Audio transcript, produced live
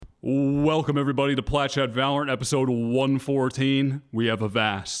Welcome everybody to Platchat Valorant episode 114. We have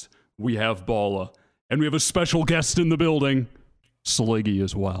Avast, we have Balla, and we have a special guest in the building, Sliggy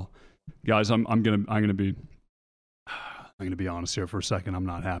as well. Guys, I'm gonna be honest here for a second. I'm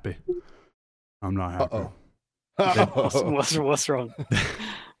not happy. I'm not happy. What's wrong?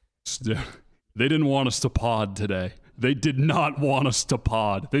 They didn't want us to pod today. They did not want us to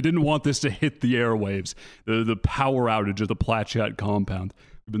pod. They didn't want this to hit the airwaves. The power outage of the Platchat compound.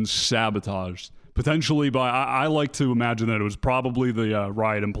 We've been sabotaged. Potentially by, I like to imagine that it was probably the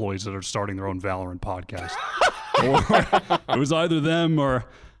Riot employees that are starting their own Valorant podcast. Or it was either them or,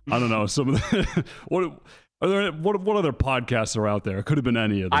 I don't know, some of the... What other podcasts are out there? It could have been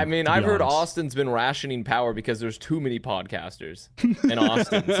any of them. I mean, I've heard Austin's been rationing power because there's too many podcasters in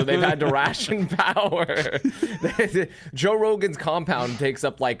Austin. So they've had to ration power. Joe Rogan's compound takes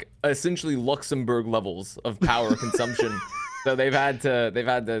up like essentially Luxembourg levels of power consumption. So they've had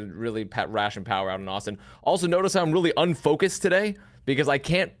to really ration power out in Austin. Also, notice how I'm really unfocused today because I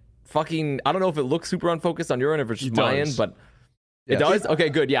can't I don't know if it looks super unfocused on your end or if it's just my end, but it does? Okay,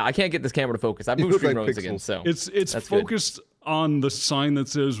 good. Yeah, I can't get this camera to focus. I've moved stream roads again, so it's focused on the sign that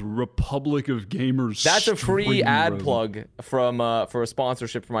says Republic of Gamers. That's a free ad plug from for a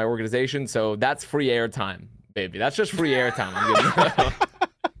sponsorship for my organization, so that's free airtime, baby. That's just free airtime.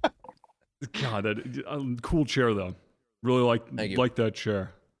 God, cool chair though. Really like that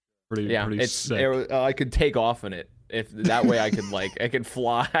chair. Pretty sick. I could take off in it. If that way I could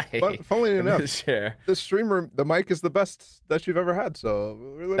fly. But funnily enough, the streamer, the mic is the best that you've ever had. So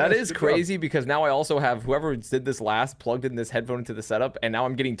really that is crazy because now I also have whoever did this last plugged in this headphone into the setup, and now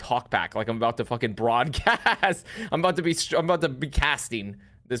I'm getting talkback like I'm about to fucking broadcast. I'm about to be casting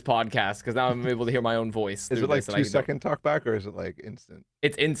this podcast because now I'm able to hear my own voice. Is it like 2-second talkback or is it like instant?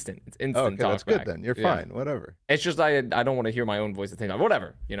 It's instant. It's instant. Okay, that's good then. You're fine. Whatever. It's just I don't want to hear my own voice at the same time.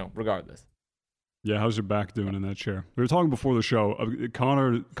 Whatever, regardless. Yeah, how's your back doing in that chair? We were talking before the show.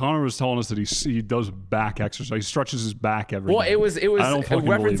 Connor was telling us that he does back exercise. He stretches his back every day. Well, it was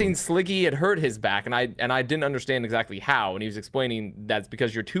referencing Sliggy had hurt his back, and I didn't understand exactly how. And he was explaining that's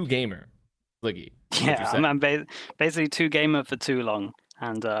because you're too gamer, Sliggy. Yeah, I'm basically too gamer for too long.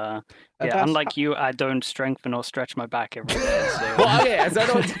 And unlike you, I don't strengthen or stretch my back every day. So. Well, okay, as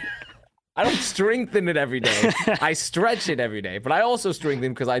I don't strengthen it every day. I stretch it every day, but I also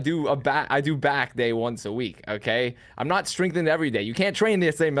strengthen because I do back day once a week. Okay, I'm not strengthened every day. You can't train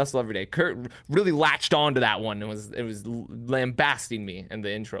the same muscle every day. Kurt really latched onto that one. It was lambasting me in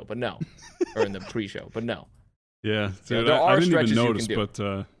the intro, but no, or in the pre-show, but no. Yeah, dude, there are I didn't even stretches notice, you can do.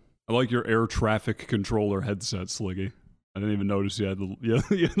 but I like your air traffic controller headset, Sliggy. I didn't even notice you had the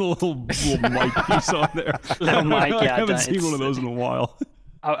little mic piece on there. Little mic, yeah. I haven't seen one of those in a while.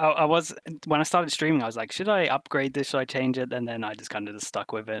 I was, when I started streaming, I was like, should I upgrade this? Should I change it? And then I just kind of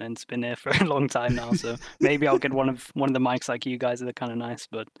stuck with it, and it's been there for a long time now. So maybe I'll get one of the mics like you guys that are kind of nice,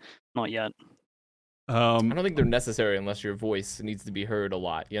 but not yet. I don't think they're necessary unless your voice needs to be heard a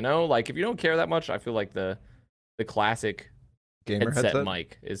lot. Like if you don't care that much, I feel like the classic gamer headset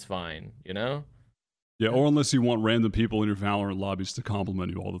mic is fine. Yeah, or unless you want random people in your Valorant lobbies to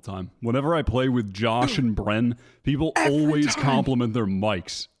compliment you all the time. Whenever I play with Josh and Bren, people always compliment their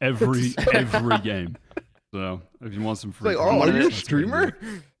mics every game. So if you want some free, are you a streamer?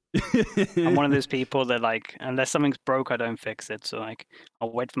 I'm one of those people that unless something's broke, I don't fix it. So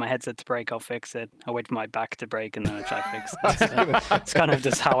I'll wait for my headset to break, I'll fix it. I'll wait for my back to break, and then I try to fix it. So it's kind of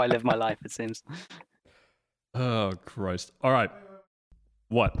just how I live my life, it seems. Oh Christ! All right,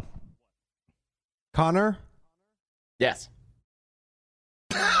 what? Connor? Yes.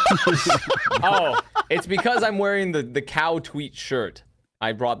 Oh, it's because I'm wearing the cow tweet shirt.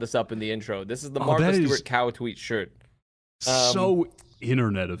 I brought this up in the intro. This is the Martha Stewart cow tweet shirt. So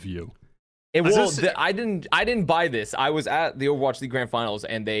internet of you. I didn't buy this. I was at the Overwatch League Grand Finals,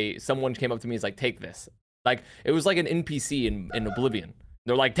 and someone came up to me and was like, "Take this." Like it was like an NPC in Oblivion.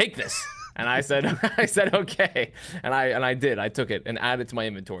 They're like, "Take this." And I said okay, and I did. I took it and added it to my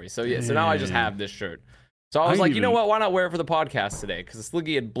inventory. So yeah, so now I just have this shirt. So I was like, you know what? Why not wear it for the podcast today? Because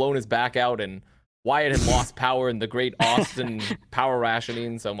Sliggy had blown his back out and Wyatt had lost power in the Great Austin power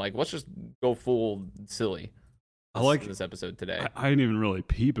rationing. So I'm like, let's just go full silly. I like this episode today. I didn't even really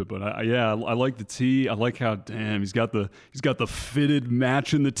peep it, but I like the tee. I like how he's got the fitted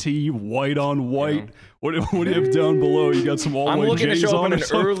match in the tee, white on white. Yeah. What do you have down below? You got some all white. I'm looking to show up in an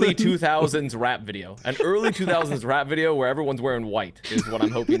something? early 2000s rap video. An early 2000s rap video where everyone's wearing white is what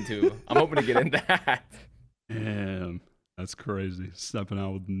I'm hoping to. I'm hoping to get in that. Damn, that's crazy. Stepping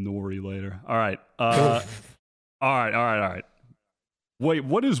out with Nori later. All right. All right. Wait,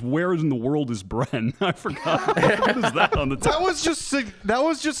 what is where in the world is Bren? I forgot. What is that on the top? That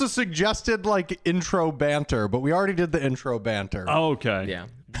was just a suggested like intro banter, but we already did the intro banter. Oh, okay. Yeah.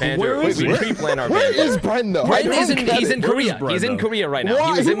 Where is we he? pre-plan our Where banter. is Bren though? He's in Where is Korea. Bren, He's in though? Korea right now.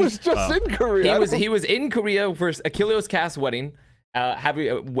 Why? He He was just in Korea. he was in Korea for Achilleos Cast wedding.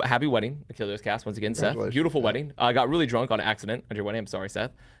 Happy wedding, Achilleos Cast once again, Seth. Congratulations. Beautiful wedding. I got really drunk on accident at your wedding. I'm sorry,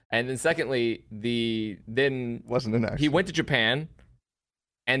 Seth. And then secondly, wasn't an accident. he went to Japan,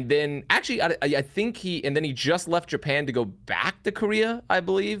 and then actually I think he just left Japan to go back to Korea, I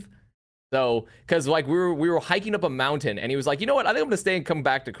believe. So, because like we were hiking up a mountain, and he was like, you know what? I think I'm gonna stay and come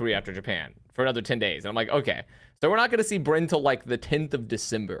back to Korea after Japan for another 10 days. And I'm like, okay. So we're not gonna see Bryn till like the 10th of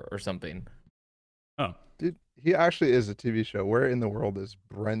December or something. Oh, Dude, he actually is a TV show. Where in the world is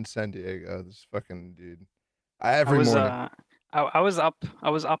Bren San Diego? This fucking dude. Every morning. I was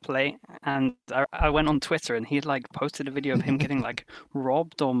up late, and I went on Twitter, and he like posted a video of him getting like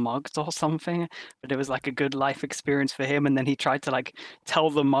robbed or mugged or something, but it was like a good life experience for him. And then he tried to like tell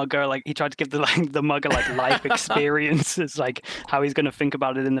the mugger, like he tried to give the mugger like life experiences, like how he's gonna think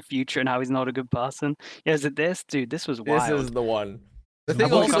about it in the future and how he's not a good person. Yeah, is it this dude? This was wild. This is the one. The I thing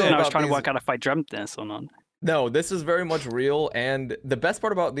woke also up and I was about trying to these- work out if I dreamt this or not. No, this is very much real. And the best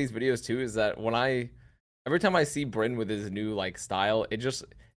part about these videos too is that every time I see Bryn with his new like style, it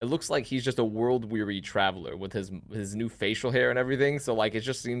looks like he's just a world weary traveler with his new facial hair and everything. So like it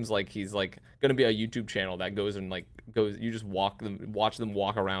just seems like he's like gonna be a YouTube channel that goes you just watch them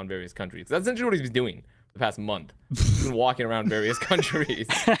walk around various countries. That's essentially what he's been doing the past month. He's been walking around various countries.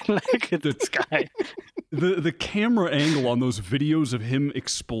 Look at this guy. the camera angle on those videos of him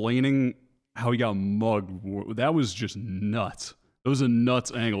explaining how he got mugged, that was just nuts. It was a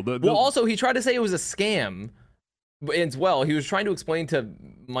nuts angle. Well, also, he tried to say it was a scam as well. He was trying to explain to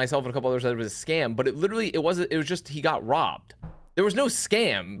myself and a couple others that it was a scam, but it wasn't. It was just he got robbed. There was no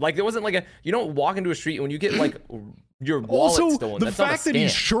scam. Like, there wasn't like you don't walk into a street and when you get like your wallet also, stolen. the That's not a fact that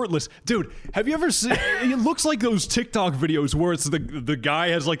he's scam. shirtless, dude. Have you ever seen? It looks like those TikTok videos where it's the guy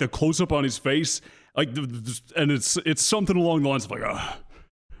has like the close up on his face, like, and it's something along the lines of like,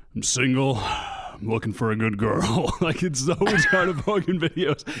 I'm single. I'm looking for a good girl. Like, it's those kind of fucking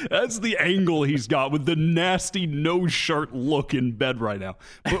videos. That's the angle he's got with the nasty no shirt look in bed right now.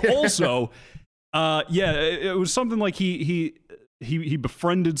 But also, it was something like he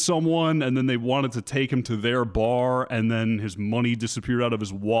befriended someone, and then they wanted to take him to their bar, and then his money disappeared out of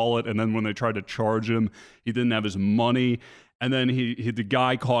his wallet, and then when they tried to charge him, he didn't have his money, and then the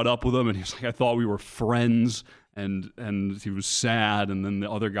guy caught up with him, and he's like, I thought we were friends. And he was sad, and then the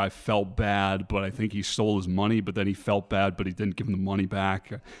other guy felt bad, but I think he stole his money, but then he felt bad, but he didn't give him the money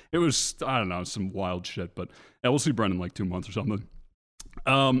back. It was, I don't know, some wild shit, but yeah, we'll see Brendan in like 2 months or something.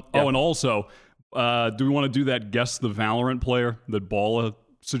 Oh, and also, do we want to do that guess the Valorant player that Bala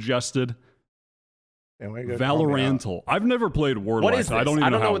suggested? Valorantal. I've never played Word What Life. is this? I don't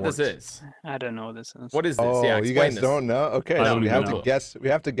even know how what it works. this is. I don't know what this is. What is this? Oh, Yeah, you explain guys this. don't know? Okay, I so don't we even have know. to guess. We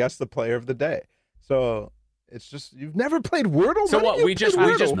have to guess the player of the day. So it's just you've never played Wordle. So None of what? you We just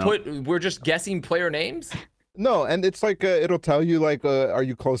played Wordle? No. we're just guessing player names. No, and it's like it'll tell you like, are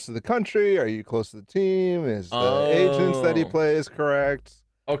you close to the country? Are you close to the team? Is the agents that he Oh. plays correct?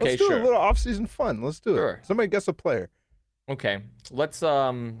 Okay, Let's do sure. a little off-season fun. Let's do Sure. it. Somebody guess a player. Okay, let's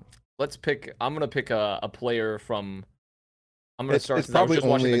pick. I'm gonna pick a player from. I'm gonna It's- start. it's Since I was probably just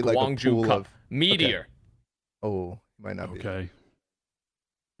watching the only, like, a Gwangju pool Cup. of- Meteor. Oh, might not be. Okay.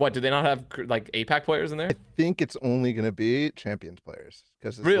 What? Do they not have like APAC players in there? I think it's only gonna be Champions players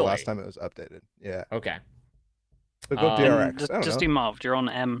because it's the Really? last time it was updated. Yeah. Okay. So go Um, DRX. I don't Just know. do Marved. You're on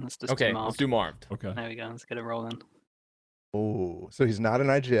M. Let's just Okay. do Marved. Let's do Marved. Okay. There we go. Let's get it rolling. Oh, so he's not an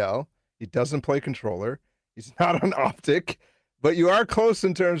IGL. He doesn't play controller. He's not an Optic, but you are close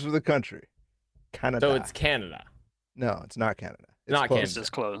in terms of the country. Canada. So it's Canada. No, it's not Canada. It's Not close. It's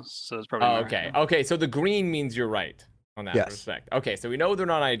just close, so it's probably. Oh, America. okay. Okay. So the green means you're right on that Yes. respect. Okay. So we know they're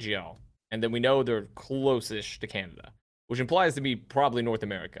not IGL, and then we know they're close-ish to Canada, which implies to be probably North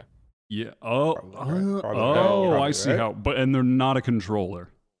America. Yeah. Oh. Probably right. Probably right. Oh, I Probably see right. how. But and they're not a controller.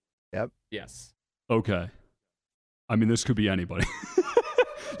 Yes. Okay. I mean, this could be anybody.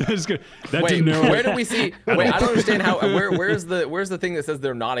 That's good. That Wait, didn't narrow where it. do we see? Wait, I don't understand how. Where's the thing that says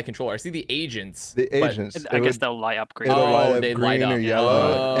they're not a controller? I see the agents. The but- agents. I it guess would- they'll light up green. It'll Oh, light up they'd green light or up.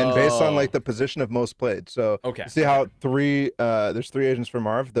 yellow, and based on Oh. like the position of most played. So Okay. you see how there's 3 agents for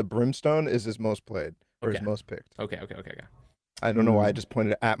Marv. The Brimstone is his most played or his Okay. most picked. Okay. I don't know why I just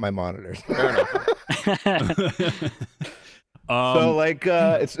pointed at my monitors. Fair enough. So like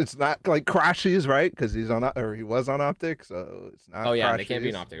it's not like Crashies, right? Because he was on Optic, so it's not. Oh yeah, they can't be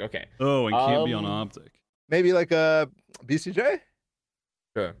an Crashies. optic. Okay. Oh, it can't be on Um, optic. Maybe like a BCJ.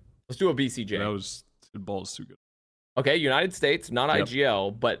 Sure. Let's do a BCJ. That was ball's too good. Okay, United States, not Yep.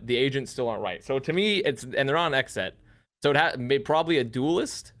 IGL, but the agents still aren't right. So to me, and they're on XSET. So probably a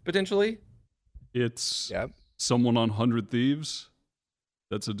duelist, potentially. It's Yep. someone on 100 Thieves.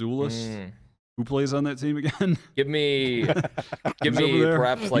 That's a duelist. Who plays on that team again? Give me Who's over there?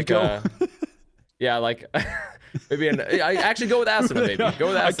 perhaps like Nico? yeah, like maybe I actually go with Asuna, baby. Go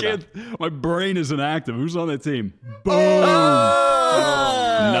with I Asuna. can't. My brain isn't active. Who's on that team? Boom. Oh!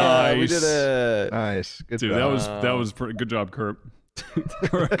 We Nice. did it. Nice. Good Dude, job. that was pretty good job, Kurt.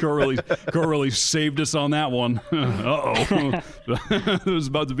 Kurt really saved us on that one. Uh-oh. It was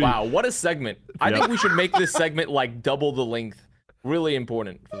about to be. Wow, what a segment. I Yep. think we should make this segment like double the length. Really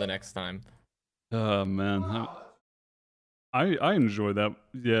important for the next time. Oh man, I enjoy that.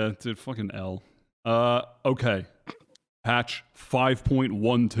 Yeah, dude, fucking L. Okay. Patch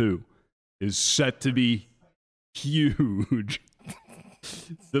 5.12 is set to be huge.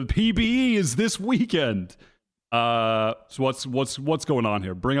 The PBE is this weekend. So what's going on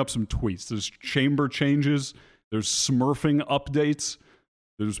here? Bring up some tweets. There's chamber changes. There's smurfing updates.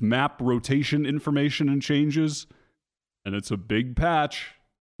 There's map rotation information and changes. And it's a big patch.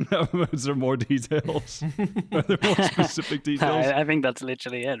 Is there more details? Are there more specific details? I think that's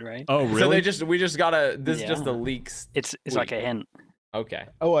literally it, right? Oh, really? So we just gotta. This is just Yeah. the leaks. It's like a hint. Okay.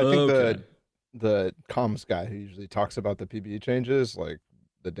 Oh, I think Okay. the comms guy who usually talks about the PBE changes like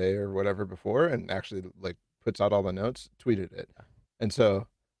the day or whatever before, and actually like puts out all the notes, tweeted it. And so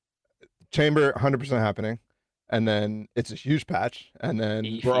chamber 100% happening, and then it's a huge patch, and then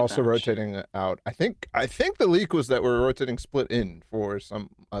Beefy we're also patch. rotating out. I think the leak was that we're rotating split in for some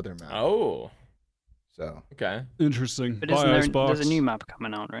other map. Oh. So Okay. Interesting. But Bye, isn't there, Icebox. there's a new map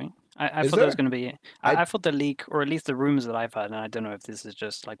coming out, right? I Is thought there was there? going to be. I thought the leak, or at least the rumors that I've heard, and I don't know if this is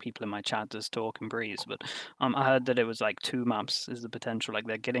just like people in my chat just talk and breeze, but I heard that it was like 2 maps is the potential. Like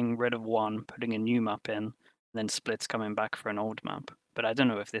they're getting rid of one, putting a new map in, and then Split's coming back for an old map. But I don't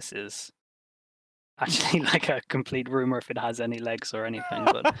know if this is actually like a complete rumor, if it has any legs or anything.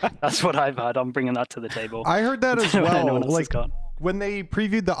 But that's what I've heard. I'm bringing that to the table. I heard that as What well. anyone else has Like got. when they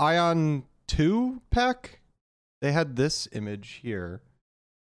previewed the Ion 2 pack, they had this image here.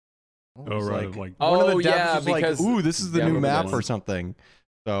 It Oh, was right. like- Like, Oh, one of the devs yeah, was like, because- "Ooh, this is the yeah, I new remember that map one. or something."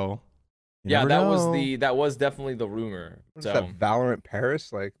 So you Yeah, never know. that was definitely the rumor. what's So that Valorant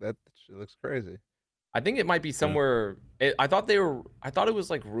Paris? Like that shit looks crazy. I think it might be somewhere. I thought it was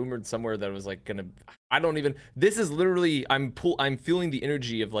like rumored somewhere that it was like gonna. I don't even. This is literally. I'm feeling the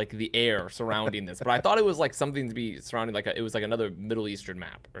energy of like the air surrounding this. But I thought it was like something to be surrounding like it was like another Middle Eastern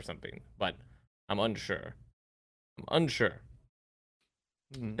map or something. But I'm unsure.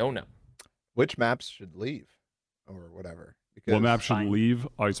 Hmm. Don't know. Which maps should leave or whatever? Because what map should Fine. leave?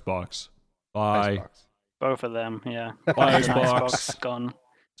 Icebox. Bye. Icebox. Both of them, yeah. Bye, Icebox Icebox. gone.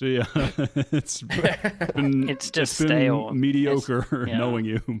 See ya. It's been, It's just been stale. mediocre yeah. knowing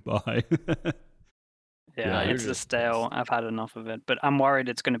you. Bye. Yeah, you're it's just- just stale. I've had enough of it. But I'm worried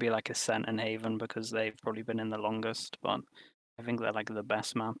it's going to be like Ascent and Haven because they've probably been in the longest. But I think they're like the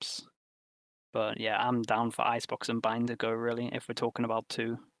best maps. But yeah, I'm down for Icebox and Bind to go, really, if we're talking about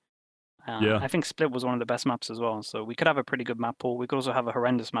 2. Yeah. I think Split was one of the best maps as well. So we could have a pretty good map pool. We could also have a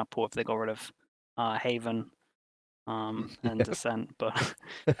horrendous map pool if they got rid of Haven and Yeah. Descent. But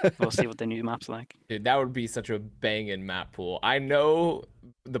we'll see what the new map's like. Dude, that would be such a banging map pool. I know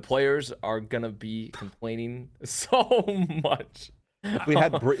the players are gonna be complaining so much.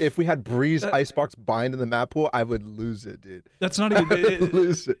 If we had Breeze Icebox Bind in the map pool, I would lose it, dude. That's not I even. would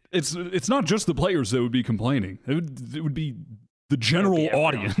lose it. It's not just the players that would be complaining. It would be the general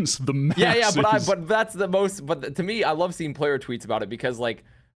everyone. audience. The masses. Yeah, but that's the most. But to me, I love seeing player tweets about it because like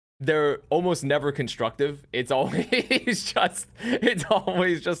they're almost never constructive. It's always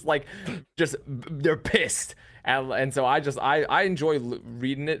just like they're pissed, and so I enjoy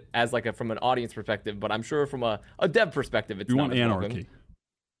reading it as like from an audience perspective. But I'm sure from a dev perspective, it's You not want as welcome. anarchy.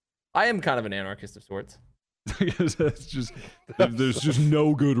 I am kind of an anarchist of sorts. It's just there's just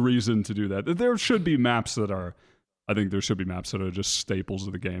no good reason to do that. There should be maps that are. I think there should be maps that are just staples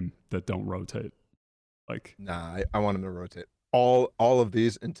of the game that don't rotate. Like Nah, I want them to rotate all of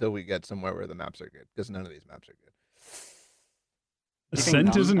these until we get somewhere where the maps are good, because none of these maps are good. You think Ascent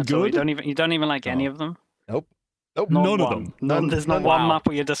none? isn't So good. You don't even like any No. of them? Nope. Not None of one. them. None, there's not None. one Wow. map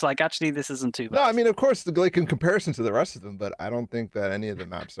where you're just like, actually, this isn't too bad. No, I mean, of course, like in comparison to the rest of them, but I don't think that any of the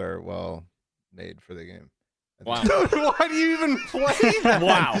maps are well made for the game. Wow. Why do you even play that?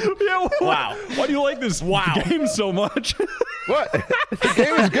 Wow. Yeah, Wow. Why do you like this game so much? What? The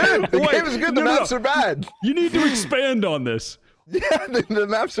game is good. The Wait, game is good. The no, no, maps no. are bad. You need to expand on this. Yeah, the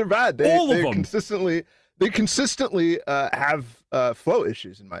maps are bad. All of they them. consistently they consistently have flow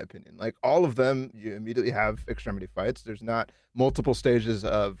issues, in my opinion. Like all of them, you immediately have extremity fights. There's not multiple stages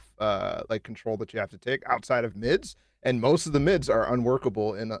of like control that you have to take outside of mids, and most of the mids are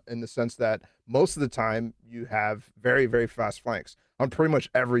unworkable in the sense that most of the time you have very, very fast flanks on pretty much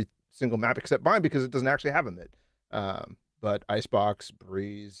every single map except mine because it doesn't actually have a mid. But Icebox,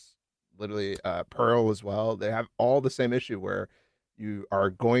 Breeze, literally Pearl as well, they have all the same issue where you are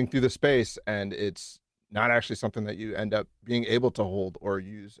going through the space and it's not actually something that you end up being able to hold or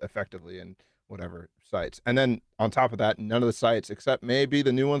use effectively in whatever sites. And then on top of that, none of the sites, except maybe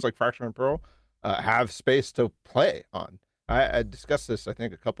the new ones like Fracture and Pearl, have space to play on. I discussed this, I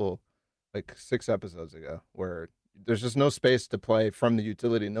think, a couple, like 6 episodes ago, where there's just no space to play from the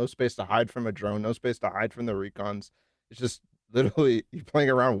utility, no space to hide from a drone, no space to hide from the recons. It's just literally you're playing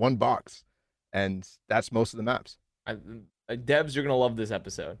around one box, and that's most of the maps. Debs, you're gonna love this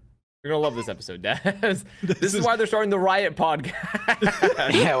episode. You're gonna love this episode, Debs. This is why they're starting the Riot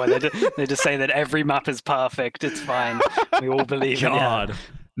podcast. Yeah, well, they just say that every map is perfect. It's fine. We all believe it. God. Yeah.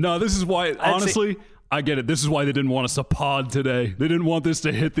 No, this is why, honestly, I get it. This is why they didn't want us to pod today. They didn't want this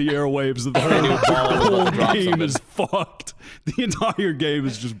to hit the airwaves. The whole game is fucked. The entire game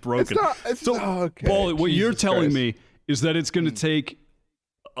is just broken. Okay. Ball, what you're Jesus telling Christ. me is that it's going to take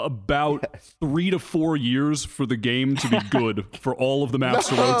about 3 to 4 years for the game to be good for all of the maps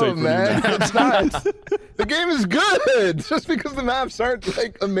to rotate for man, new maps. it's not. The game is good. Just because the maps aren't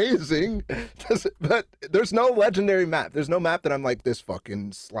like amazing, but there's no legendary map. There's no map that I'm like, this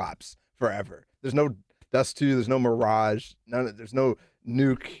fucking slaps forever. There's no Dust 2. There's no Mirage. There's no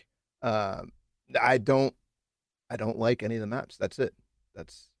Nuke. I don't like any of the maps. That's it.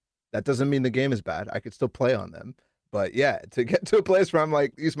 That doesn't mean the game is bad. I could still play on them. But yeah, to get to a place where I'm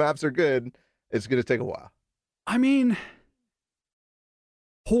like, these maps are good, it's gonna take a while. I mean,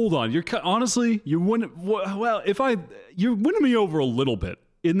 hold on. Honestly, you wouldn't. Well, you're winning me over a little bit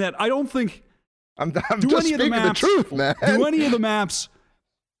in that I don't think. I'm just speaking the truth, man. Do any of the maps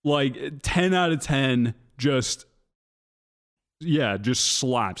like 10 out of 10 just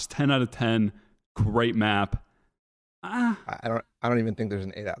slaps? 10 out of 10, great map. I don't even think there's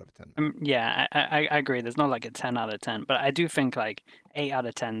an 8 out of 10. Yeah, I agree. There's not like a 10 out of 10, but I do think like 8 out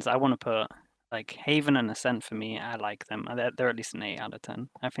of 10s. I want to put like Haven and Ascent for me. I like them. They're at least an 8 out of 10.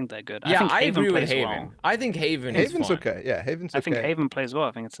 I think they're good. Yeah, I think Haven agree with plays Haven. well. I think Haven's fun. Okay. Yeah, Haven's okay. I think Haven plays well.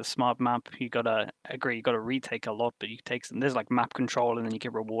 I think it's a smart map. You gotta agree. You gotta retake a lot, but you take some. There's like map control, and then you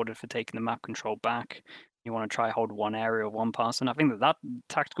get rewarded for taking the map control back. You want to try hold one area of one person. I think that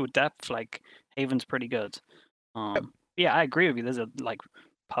tactical depth, like Haven's pretty good. Yeah, I agree with you. There's a like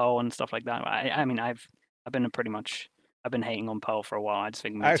Pearl and stuff like that. I mean, I've been I've been hating on Pearl for a while. I just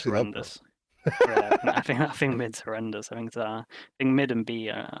think mid's horrendous. Yeah, I think mid's horrendous. I think mid and B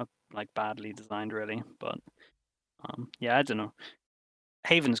are like badly designed, really. But yeah, I don't know.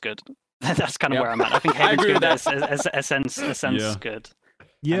 Haven's good. That's kind of where I'm at. I think Haven's good. Ascent's good.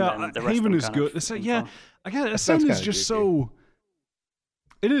 Yeah, Haven is good. Yeah, I guess Ascent is just so.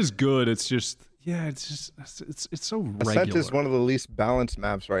 It is good. It's just. Yeah, it's so regular. Ascent is one of the least balanced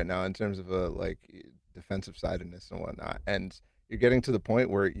maps right now in terms of like defensive sidedness and whatnot, and you're getting to the point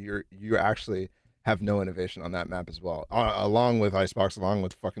where you actually have no innovation on that map as well, along with Icebox, along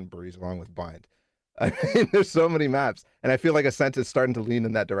with fucking Breeze, along with Bind. I mean, there's so many maps, and I feel like Ascent is starting to lean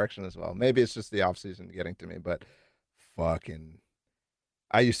in that direction as well. Maybe it's just the off season getting to me, but fucking,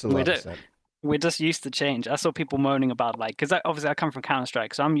 I used to love Ascent. We're just used to change. I saw people moaning about like, because obviously I come from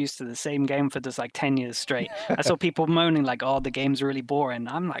Counter-Strike, so I'm used to the same game for just like 10 years straight. I saw people moaning like, "Oh, the game's really boring."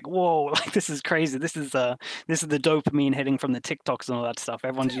 I'm like, "Whoa, like this is crazy. This is the dopamine hitting from the TikToks and all that stuff.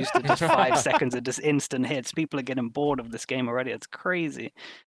 Everyone's used to just 5 seconds of just instant hits. People are getting bored of this game already. It's crazy."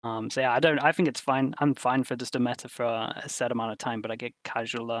 So yeah, I think it's fine. I'm fine for just a meta for a set amount of time, but I get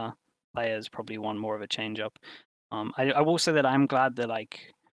casual players probably want more of a change up. I will say that I'm glad that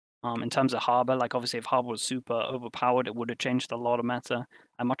like. In terms of Harbor, like obviously if Harbor was super overpowered, it would have changed a lot of meta.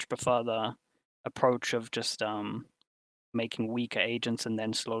 I much prefer the approach of just making weaker agents and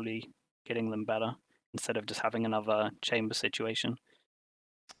then slowly getting them better instead of just having another chamber situation.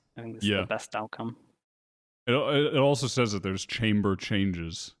 I think this is the best outcome. It also says that there's chamber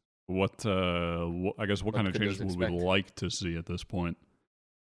changes. What I guess what kind of changes would we like to see at this point?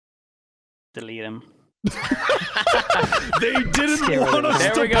 Delete him. They didn't want us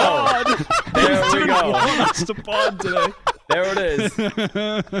to pod. There we go. Want us to pod today. There it is.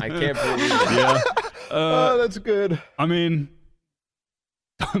 I can't believe it. Yeah. Oh, that's good. I mean,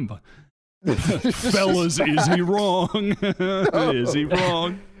 Fellas, is he wrong? Is he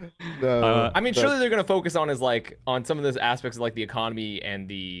wrong? No, I mean, surely they're gonna focus on on some of those aspects of like the economy and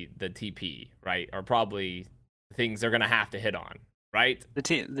the TP, right? Are probably things they're gonna have to hit on, right? The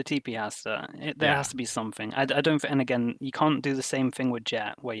TP has to. There has to be something. I don't. And again, you can't do the same thing with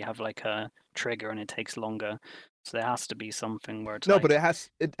Jet, where you have like a trigger and it takes longer. So there has to be something where it's no, like, but it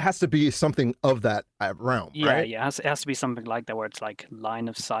has to be something of that realm, yeah, right? yeah. It has to be something like that, where it's like line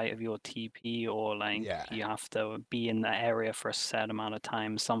of sight of your TP, or like Yeah. you have to be in the area for a set amount of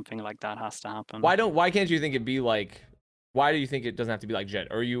time. Something like that has to happen. Why can't you think it'd be like? Why do you think it doesn't have to be like Jet?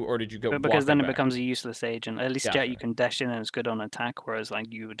 Or did you go? Because then it back? becomes a useless agent. At least Yeah, Jet, fair. you can dash in and it's good on attack, whereas like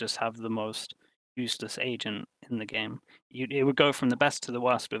you would just have the most useless agent in the game. It would go from the best to the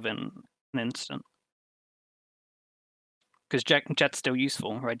worst within an instant. Because Jet's still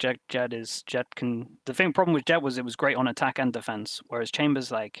useful, right? Jet can. The problem with Jet was it was great on attack and defense, whereas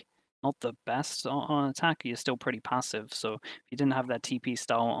Chambers like not the best on attack. You're still pretty passive. So if you didn't have that TP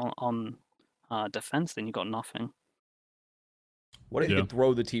style on defense, then you got nothing. What if you Yeah. could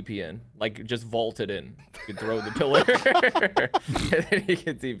throw the TP in? Like, just vault it in. You could throw the pillar, and then you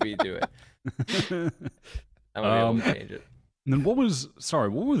can TP to it. I'm gonna be able to change it. And then what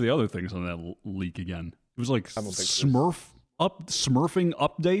were the other things on that leak again? It was like I don't think smurfing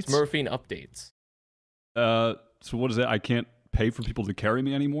updates. Smurfing updates. So what is that? I can't pay for people to carry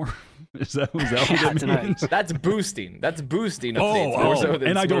me anymore? Is that what I that don't know. means? That's boosting. That's boosting updates. more so than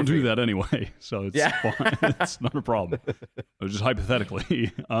and I don't do smurfing. that anyway, so it's Yeah. fine. It's not a problem. Just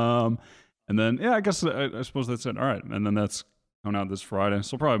hypothetically. And then I guess I suppose that's it. All right, and then that's coming out this Friday.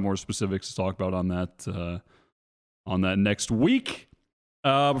 So probably more specifics to talk about on that next week.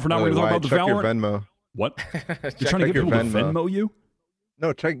 But for now, we're going to talk about the check your Valorant. Venmo. What? Check You're trying to get your people to Venmo. Venmo you?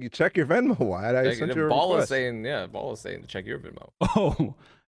 No, check your Venmo. Wyatt. I sent you a Ball is request. saying to check your Venmo.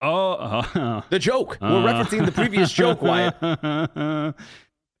 The The joke. We're referencing the previous joke, Wyatt.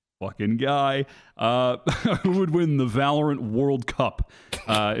 Fucking guy. Who would win the Valorant World Cup?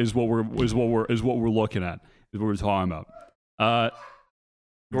 Is what we're looking at. Is what we're talking about.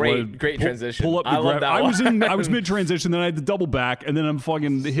 Great transition. Pull up the I love graph. that I was mid transition, then I had to double back, and then I'm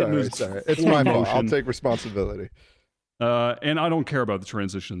fucking hitting this. Sorry. It's full my fault. I'll motion. take responsibility. And I don't care about the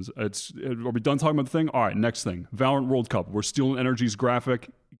transitions. Are we done talking about the thing? All right, next thing. Valorant World Cup. We're stealing Energy's graphic.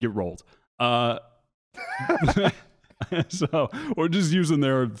 Get rolled. So we're just using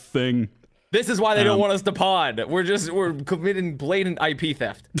their thing. This is why they don't want us to pod. We're committing blatant IP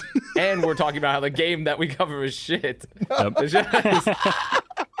theft, and we're talking about how the game that we cover is shit. Yep. It's just-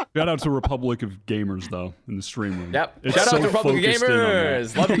 Shout out to Republic of Gamers though in the stream room. Yep. It's Shout so out to Republic focused in on that.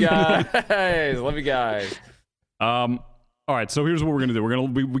 Gamers. Love you guys. Love you guys. All right, so here's what we're gonna do.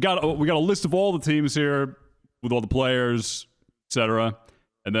 We got a list of all the teams here with all the players, etc.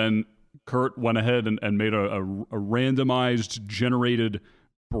 And then Kurt went ahead and made a randomized generated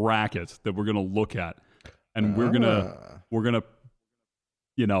bracket that we're gonna look at, and we're gonna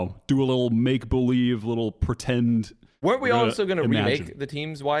do a little make believe, little pretend. Weren't we We're gonna also going to imagine. remake the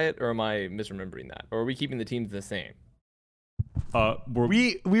teams, Wyatt, or am I misremembering that? Or are we keeping the teams the same?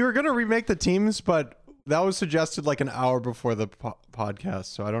 We were gonna remake the teams, but that was suggested like an hour before the podcast,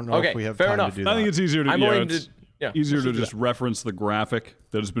 so I don't know Okay, if we have fair time enough. to do I that. think it's easier to. I'm yeah, willing it's to. Yeah, easier let's to do just that. reference the graphic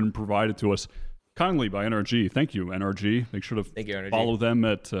that has been provided to us kindly by NRG. Thank you, NRG. Make sure to Thank you, NRG. follow them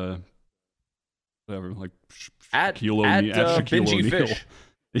at whatever, like At Shaquille at O'Neal- at Shaquille Benji O'Neal. Fish.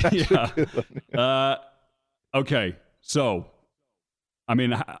 Yeah. Okay. So, I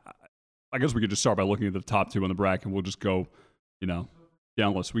mean, I guess we could just start by looking at the top two on the bracket. We'll just go, down the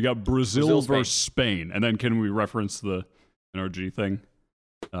list. We got Brazil Spain. versus Spain, and then can we reference the NRG thing?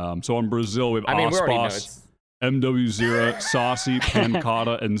 So on Brazil, we have I mean, we already know Ospas, it's MW0, Saucy,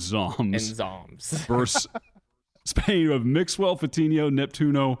 Pancata, and and Zoms. Zoms. Versus Spain, we have Mixwell, Fatinho,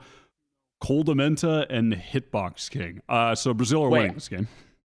 Neptuno, Coldamenta, and Hitbox King. So Brazil are Wait. winning this game.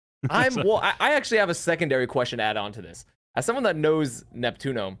 I actually have a secondary question to add on to this. As someone that knows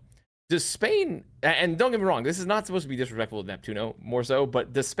Neptuno, does Spain, and don't get me wrong, this is not supposed to be disrespectful to Neptuno, more so,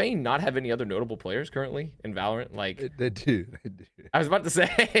 but does Spain not have any other notable players currently in Valorant? Like, They do. I was about to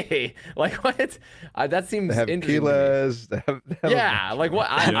say, like, what? That seems They have interesting. to me. Keyless. They have Yeah, like what?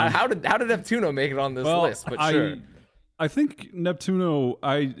 Yeah. How did Neptuno make it on this list? But sure. I think Neptuno,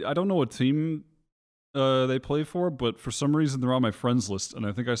 I don't know what team they play for, but for some reason they're on my friends list, and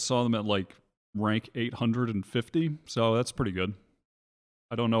I think I saw them at like rank 850, so that's pretty good.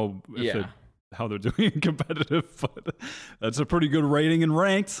 I don't know if Yeah. how they're doing in competitive, but that's a pretty good rating in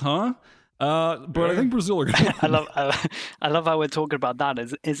ranked, huh? But I think Brazil are going I love how we're talking about that.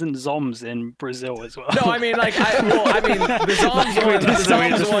 Isn't Zoms in Brazil as well? No, I mean, like, the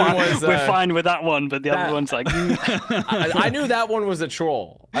Zoms one was. We're fine with that one, but the other one's like. I knew that one was a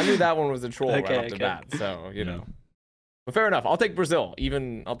troll. I knew that one was a troll right off the Okay. bat. So you know. But fair enough. I'll take Brazil.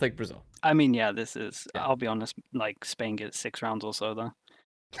 I'll take Brazil. I mean, yeah, this is. Yeah. I'll be honest. Like Spain gets 6 rounds or so, though.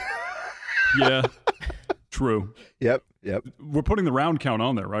 Yeah, true. Yep. We're putting the round count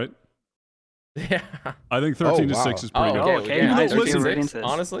on there, right? Yeah. I think 13 to wow. 6 is pretty good. okay, Yeah, nice. Listen, 13-6, We're into this.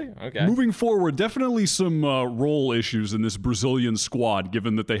 honestly, okay. Moving forward, definitely some role issues in this Brazilian squad,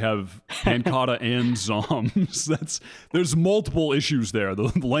 given that they have Pancada and Zoms. There's multiple issues there.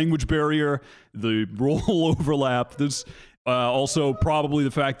 The language barrier, the role overlap. There's also probably the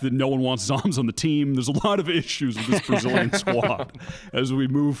fact that no one wants Zoms on the team. There's a lot of issues with this Brazilian squad as we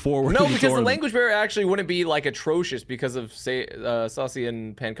move forward. No, in because the tournament. language barrier actually wouldn't be like atrocious because of say Saucy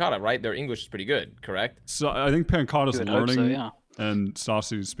and Pancada, right? Their English is pretty good, correct? So I think Pancada's You would hope learning, so, yeah. and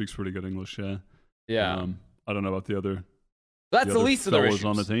Saucy speaks pretty good English. Yeah. Yeah. I don't know about the other. That's the the other least of their fellas issues.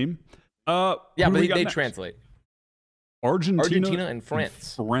 on the team. Yeah, who do but we got they next? translate. Argentina and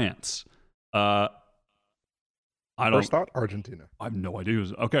France. France. I First don't. thought Argentina. I have no idea.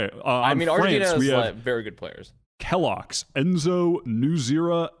 Okay. I mean, France, Argentina we has have very good players. Kellogg's, Enzo,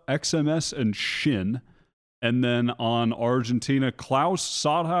 Nuzira, XMS, and Shin. And then on Argentina, Klaus,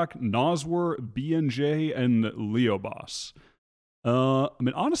 Sadhak, Noswer, BNJ, and Leobas. I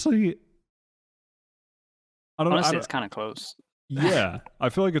mean, honestly, I don't Honestly, know. it's kind of close. Yeah, I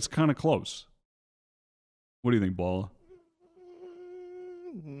feel like it's kind of close. What do you think, Bala?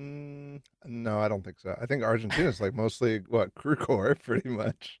 No, I don't think so. I think Argentina's like mostly crew core, pretty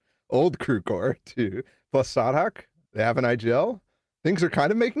much old crew core too. Plus Sadhak, they have an IGL. Things are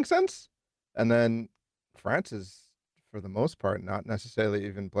kind of making sense. And then France is, for the most part, not necessarily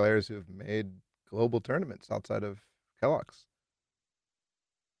even players who've made global tournaments outside of Kellogg's.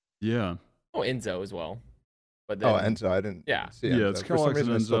 Yeah. Oh, Enzo as well. But then, Enzo, I didn't Yeah. see Yeah, Enzo. it's For some Kellogg's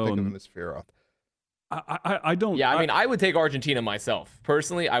reason, and I still Enzo think of and- him as Fearoth. I don't. Yeah, I mean, I would take Argentina myself.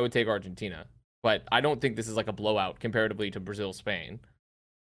 Personally, I would take Argentina. But I don't think this is like a blowout comparatively to Brazil, Spain.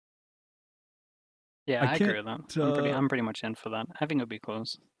 Yeah, I I agree with that. can't, I'm pretty much in for that. I think it'll be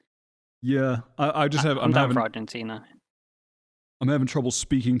close. Yeah, I just have. I'm I'm down having. for Argentina. I'm having trouble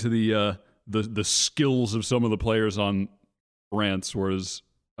speaking to the skills of some of the players on France, whereas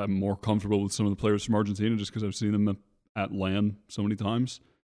I'm more comfortable with some of the players from Argentina just because I've seen them at LAN so many times.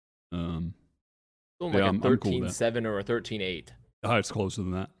 Still like Yeah, a I'm cool with 13-7 or a 13-8. It's closer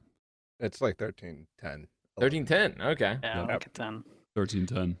than that. It's like 13-10. 13-10, okay. Yeah, Yep. like a 10.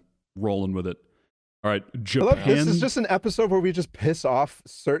 13-10. Rolling with it. All right, I Japan. love this is just an episode where we just piss off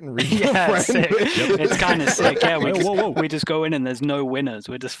certain regional Yeah, friends. sick. It's kind of sick. Yeah, we, Whoa, whoa. we just go in and there's no winners.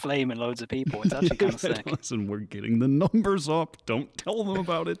 We're just flaming loads of people. It's actually kind of sick. Listen, we're getting the numbers up. Don't tell them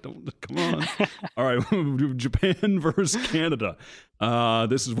about it. Don't come on. All right, Japan versus Canada.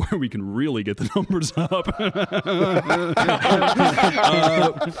 This is where we can really get the numbers up.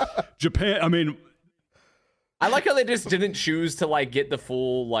 Japan. I mean, I like how they just didn't choose to like get the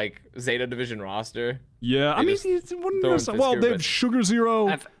full like Zeta Division roster. yeah. I They mean, just it wouldn't throw in necessarily- well, Fisker, they have but- Sugar Zero,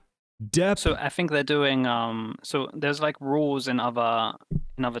 I've- Depth. So I think they're doing so there's like rules in other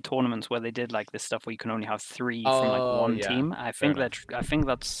tournaments where they did like this stuff where you can only have 3 from like Oh, one yeah. team. I Fair think I think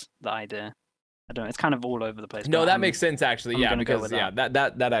that's the idea. I don't know. It's kind of all over the place. No, but that I'm- makes sense actually. I'm Yeah, gonna go because with yeah,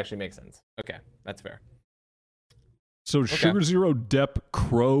 that actually makes sense. Okay, that's fair. So Sugar Zero, Depp,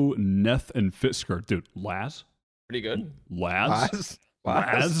 Crow, Neth, and Fisker. Dude, Laz? Pretty good. Laz? Laz?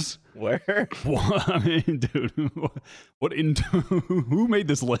 Laz? Where? What? I mean, dude, what into who made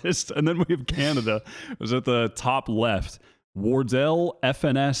this list? And then we have Canada. It was at the top left. Wardell,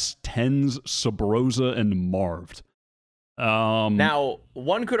 FNS, Tens, Sabrosa, and Marved. Now,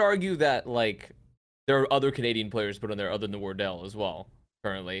 one could argue that like there are other Canadian players put on there other than Wardell as well.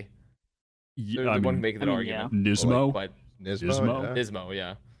 Currently, yeah, I one can mean, make that I mean, argument. Nismo, But Nismo? Yeah. Nismo,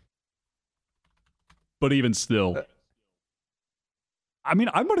 yeah. but even still, I mean,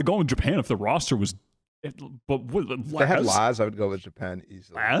 I might have gone with Japan if the roster was, but If they had Laz, I would go with Japan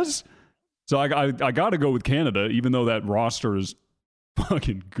easily. Laz? So I got to go with Canada, even though that roster is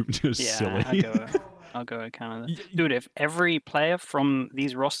fucking just Yeah, silly. I'll go with Canada. Dude, if every player from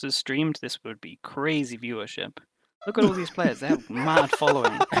these rosters streamed, this would be crazy viewership. Look at all these players; they have mad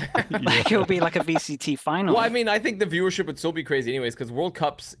following. Like it'll be like a VCT final. Well, I mean, I think the viewership would still be crazy anyways, because World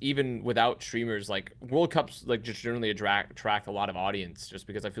Cups, even without streamers, like World Cups, like just generally attract a lot of audience, just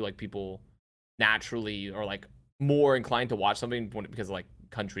because I feel like people naturally are like more inclined to watch something because of like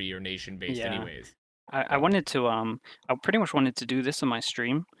country or nation based, Yeah. anyways. I wanted to I pretty much wanted to do this on my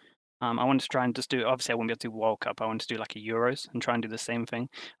stream, I wanted to try and just do. Obviously, I wouldn't be able to do World Cup. I wanted to do like a Euros and try and do the same thing.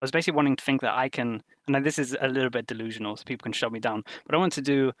 I was basically wanting to think that I can. And this is a little bit delusional, so people can shut me down. But I want to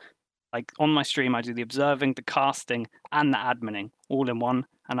do, like, on my stream, I do the observing, the casting, and the adminning all in one.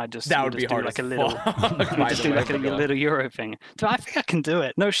 And I just That would be do hard like as a little, fuck, just do like a little Euro thing. So I think I can do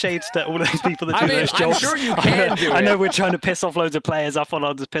it. No shades to all those people that do I mean, those I'm jobs. sure you can do I know it. we're trying to piss off loads of players. I thought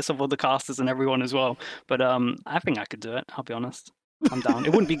I'll just piss off all the casters and everyone as well. But I think I could do it. I'll be honest. I'm down. It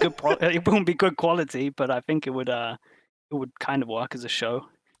wouldn't be good. It wouldn't be good quality, but I think it would. It would kind of work as a show.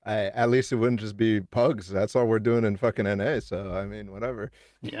 At least it wouldn't just be pugs. That's all we're doing in fucking NA. So I mean, whatever.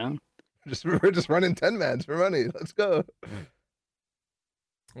 Yeah. We're just running 10-mans for money. Let's go.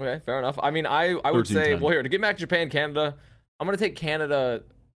 Okay, fair enough. I mean, I would say, 13-10. well, here, to get back to Japan, Canada, I'm going to take Canada.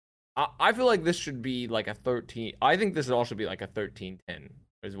 I feel like this should be like a 13. I think this all should be like a 13-10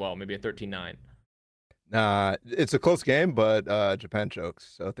 as well. Maybe a 13-9. Nah, it's a close game, but Japan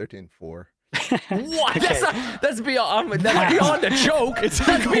chokes. So 13-4. What? Okay. That's beyond the joke. That's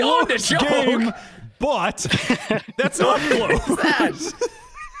beyond the joke. Game, but that's not close.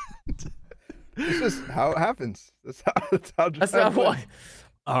 It's just how it happens. That's how Japan That's not plays. what.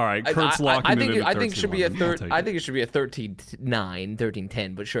 All right, Kurt's locking I it think in. I think it should be a 13-11. I think it should be a 13-9,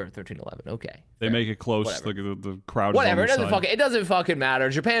 13-10, but sure, 13-11. Okay. They fair. make it close. Whatever. The crowd. Whatever. Is on their side. It doesn't fucking matter.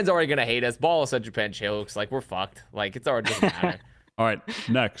 Japan's already gonna hate us. Ball said Japan chokes. Like, we're fucked. Like, it's already doesn't matter. All right,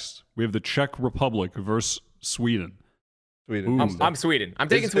 next we have the Czech Republic versus Sweden. Sweden. Ooh. I'm Sweden. I'm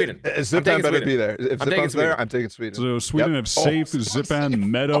taking Sweden. Zipan taking better Sweden. be there. If I'm taking Zipan's there, Sweden. I'm taking Sweden. So Sweden Yep. have Safe, Zipan,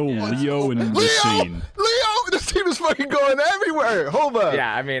 Meadow, Leo, and Yassine. Leo, this team is fucking going everywhere. Hold up.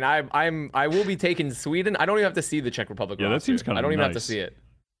 Yeah, I mean, I will be taking Sweden. I don't even have to see the Czech Republic. Yeah, that roster. seems kinda I don't even have to nice. see it.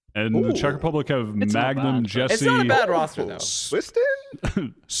 And the Czech Ooh. Republic have It's not Magnum, bad, but- Jesse, It's not a bad roster though. Twisted?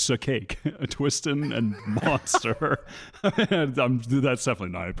 Sakake, Twiston, and Monster. That's definitely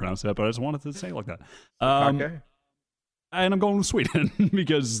not how I pronounce that, but I just wanted to say it like that. Okay. And I'm going with Sweden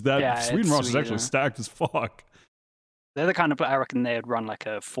because that Yeah, Sweden it's roster is Sweden. actually stacked as fuck. They're the kind of player I reckon they'd run like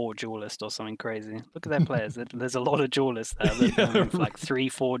a 4 duelist or something crazy. Look at their players. There's a lot of duelists there. They're Yeah, going with like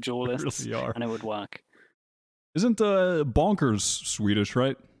 3-4 duelists, really are. and it would work. Isn't Bonkers Swedish,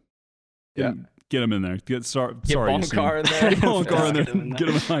 right? Yeah. Get him in there. Get Sorry, Bonkar in Get there. Bonkar in Get him in there. Get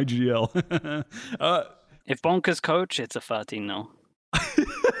him in IGL. If Bonkers coach, it's a 13-0. All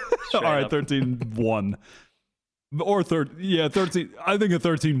Straight right, up. 13-1. Or 13. I think a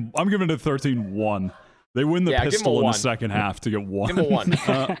 13. I'm giving it a 13-1. They win the Yeah, give 'em a pistol in the 1. second half to get one. Give 'em a 1.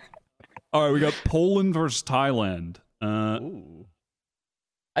 All right, we got Poland versus Thailand. Ooh.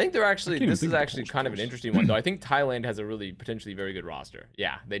 I think they're actually. can't even This think is of the actually Polish kind of an players. interesting one, though. I think Thailand has a really potentially very good roster.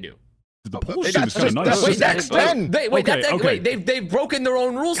 Yeah, they do. The Polish They team got is kind of just- nice. wait, that's wait, 10. wait, Okay, that's okay. wait. They've broken their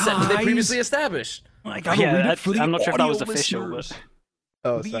own rule set that they Guys. previously established. I gotta Yeah, read it that- for the I'm not sure if that was audio official, listeners.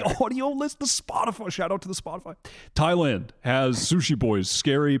 Oh, The sorry. audio list, the Spotify. Shout out to the Spotify. Thailand has Sushi Boys,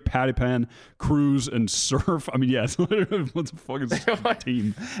 Scary, Patty Pan, Cruz, and Surf. I mean, yeah, it's literally what's a fucking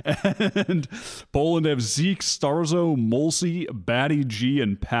team. And Poland have Zeke, Starzo, Mulsey, Batty G,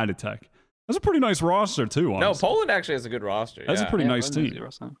 and Paditek. That's a pretty nice roster too. No, Honestly. Poland actually has a good roster. That's a yeah. pretty Yeah, nice Poland's team.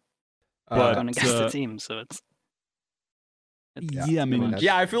 0-0. But, Going against uh, the team, so it's Yeah, I mean, that's-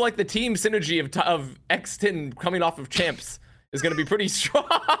 Yeah, I feel like the team synergy of X10 coming off of champs is going to be pretty strong.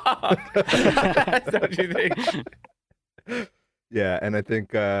 Don't you think? Yeah, and I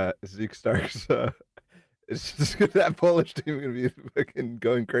think Zeke Starks it's just that Polish team gonna be fucking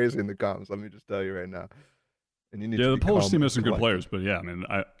going crazy in the comms. Let me just tell you right now. And you need yeah, to the be Polish calm team and has some good collected. players, but yeah, I mean,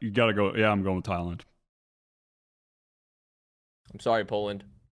 you gotta go. Yeah, I'm going with Thailand. I'm sorry, Poland.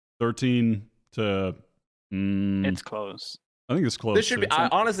 13 to. it's close. I think it's close. This should be. too.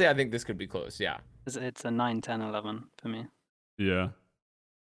 Honestly, I think this could be close. Yeah. It's a 9, 10, 11 for me. Yeah.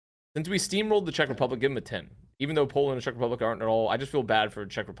 Since we steamrolled the Czech Republic, give them a 10. Even though Poland and Czech Republic aren't at all, I just feel bad for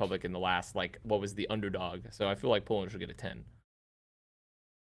Czech Republic in the last, like, what was the underdog. So I feel like Poland should get a 10.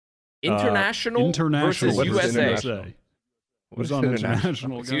 International, International versus What is USA. international? What's What's on international?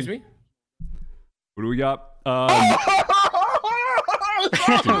 international? Excuse again? me? What do we got?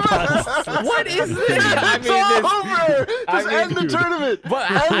 What is this? I It's mean, over. Just mean, end the dude. tournament.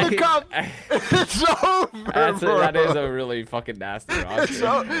 But End the cup. It's over, that is bro. a really fucking nasty It's roster.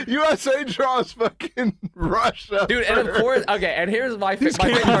 so, USA draws fucking Russia. Dude, and of first. course, okay, and here's my These my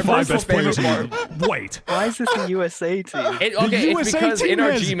can't be the five personal best players favorite in part. the Wait. Why is this a USA team? Okay, The it's USA because team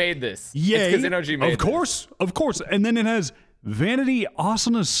NRG has- made this. Yay. It's because NRG made Of course. And then it has Vanity,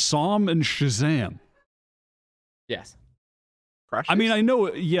 Asuna, Som, and Shazam. Yes. I mean, I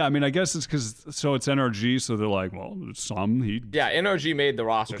know. Yeah, I mean, I guess it's because so it's NRG, so they're like, well, Som, Yeah, NRG made the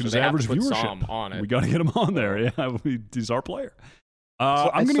roster, so his they have average to put viewership. Som on it. We got to get him on there. Yeah, he's our player.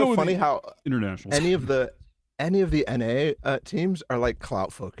 I'm it's gonna so go with funny the how international. any of the NA teams are like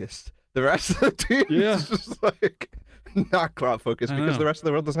clout focused. The rest of the teams Yeah. is just like not clout focused I because know. the rest of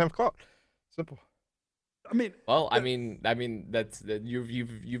the world doesn't have clout. Simple. I mean, Well, I mean that's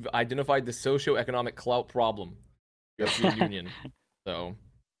you've identified the socio-economic clout problem. European Union. So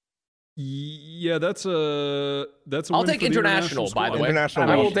yeah, that's a I'll win take for the international, by the squad. way. International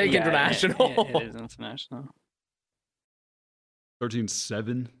I will wins. take Yeah, international. It is international.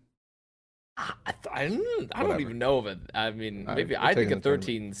 13-7. I don't Whatever. even know, but I mean, maybe we're I think taking a the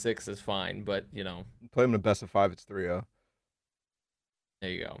tournament. 13-6 is fine, but you know, Play them in a best of 5. It's 3-0.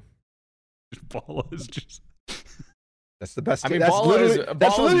 there you go. Ball is just. That's the best. I mean, that's Bala literally, is that's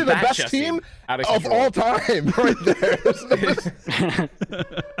Bala is literally the bat best chesting team out of of control. all time, right there.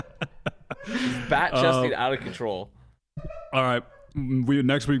 Bat chesting out of control. All right.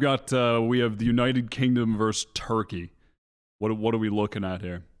 Next we've got we have the United Kingdom versus Turkey. What are we looking at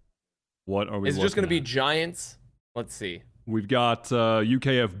here? What are we? Is it just going to be at? Giants? Let's see. We've got UK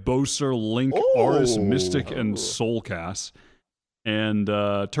have Boser, Link, Oh. Aris, Mystic, and Soulcast. And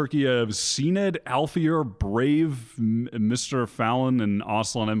Turkey have CNED, Alfier, Brave, Mr. Fallon, and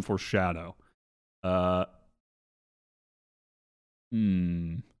Aslan M for Shadow.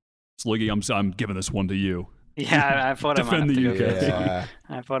 Sliggy, I'm giving this one to you. Yeah, I thought I might Defend have to the go UK. for this one. Yeah.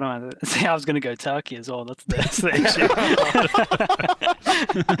 I thought I might. See, I was going to go Turkey as well. That's the issue.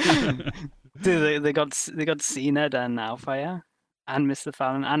 Dude, they got CNED and Alfire, and Mr.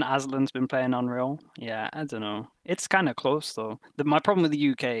 Fallon, and Aslan's been playing Unreal. Yeah, I don't know. It's kind of close though. My problem with the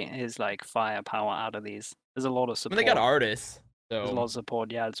UK is like firepower out of these. There's a lot of I mean, support. they got artists, There's a lot so of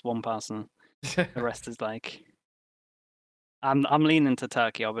support. Yeah, it's one person. The rest is like. I'm leaning to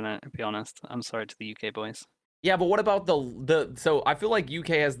Turkey. I'll be honest. I'm sorry to the UK boys. yeah. But what about the? So I feel like UK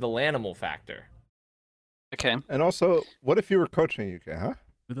has the Lanimal factor. Okay. And also, what if you were coaching UK, huh?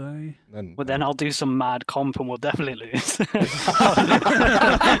 Did I? Well, then I'll do some mad comp and we'll definitely lose.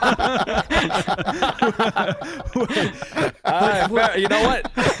 You know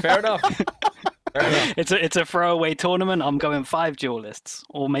what? Fair enough. Fair enough. It's a throwaway tournament. I'm going 5 duelists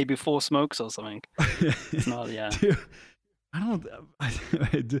or maybe 4 smokes or something. It's not, yeah. Dude,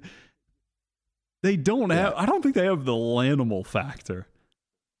 they don't have. I don't think they have the Lanimal factor.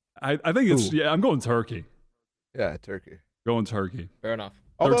 I think it's. Ooh. Yeah, I'm going Turkey. Yeah, Turkey. Going Turkey. Fair enough.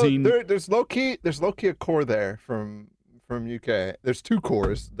 Although 13. there's low key a core there from UK. There's 2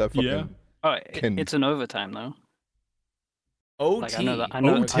 cores that fucking Yeah. Oh, Can- it's an overtime though. OT. Like I know that. I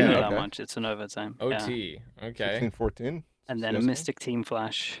know OT, that okay. much. It's an overtime. Yeah. OT. Okay. 16-14. And then a CS:GO? Mystic Team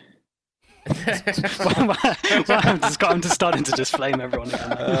Flash. I'm just starting to just flame everyone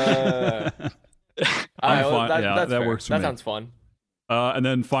again. I'm well, fine. Yeah, that's that fair. works for That me. sounds fun. And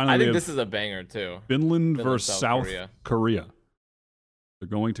then finally, I we think have this is a banger too. Finland Finland, versus South South Korea. Korea. They're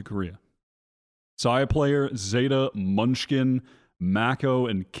going to Korea. Saya player, Zeta, Munchkin, Mako,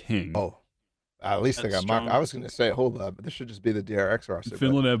 and King. Oh, at least they That's got Mark. strong. I was going to say, hold up, this should just be the DRX roster. but-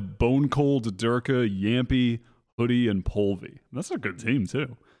 Finland have Bone Cold, Durka, Yampy, Hoodie, and Polvi. That's a good team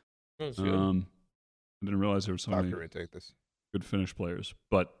too. That's good. I didn't realize there were so South many Korea take this. good Finnish players.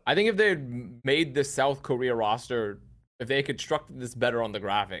 But I think if they had made the South Korea roster, if they constructed this better on the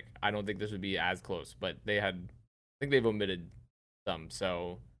graphic, I don't think this would be as close. But they had, I think they've omitted some,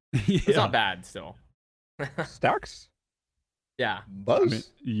 so it's yeah, not bad still. Stacks? Yeah. Buzz? I mean,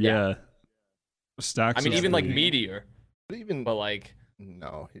 yeah. Stacks. I mean, is even like the- Meteor, But even but like,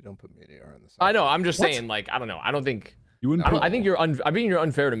 no, you don't put Meteor on the side. I know. I'm just What? saying, like, I don't know. I don't think. You wouldn't. I Put, think you're. I mean, you're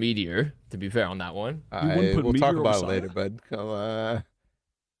unfair to Meteor. To be fair on that one. wouldn't put We'll talk Meteor about over it later, Saya? bud. Come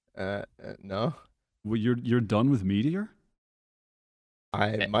no, well, you're done with Meteor.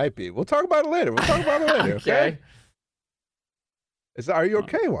 I might be. We'll talk about it later. We'll talk about it later. Okay. Are you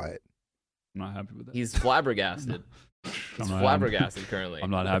okay, Wyatt? I'm not happy with that. He's flabbergasted. I'm He's not- flabbergasted currently.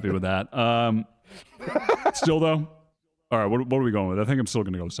 I'm not happy with that. Still though. All right, what are we going with? I think I'm still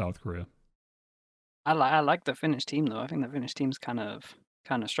going to go South Korea. I like the Finnish team though. I think the Finnish team's kind of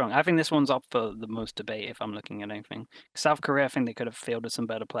strong. I think this one's up for the most debate if I'm looking at anything. South Korea, I think they could have fielded some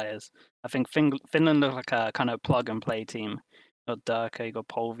better players. I think Finland looked like a kind of plug and play team. You got Durka, you got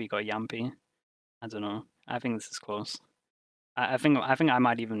Polvi, you got Yampy. I don't know. I think this is close. I think I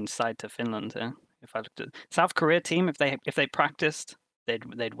might even side to Finland here. If I looked at South Korea team, if they practiced,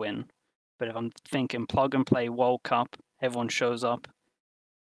 they'd win. But if I'm thinking plug and play World Cup, everyone shows up,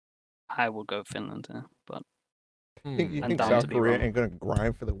 I will go Finland here. But You I'm think down to South be Korea wrong. ain't gonna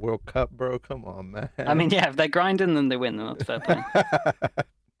grind for the World Cup, bro? Come on, man. I mean, yeah, if they're grinding, then they win. Then that's fair play.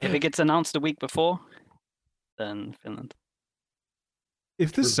 If it gets announced a week before, then Finland.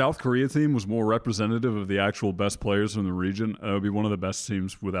 If this South Korea team was more representative of the actual best players from the region, it would be one of the best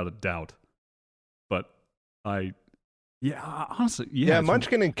teams without a doubt. But honestly, Yeah,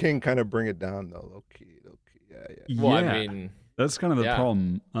 Munchkin and King kind of bring it down though, low key. Yeah. Well, I mean, that's kind of the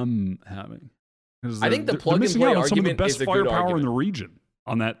problem I'm having. I think the they're plug and missing play out on some of the argument best is a good firepower in argument. the region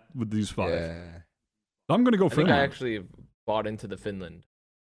on that with these 5. Yeah. So I'm going to go I think Finland. I actually bought into the Finland.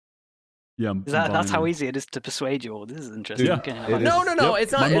 Yeah, That's how easy it is to persuade you all. This is interesting. Yeah. Okay, It is. No, Yep.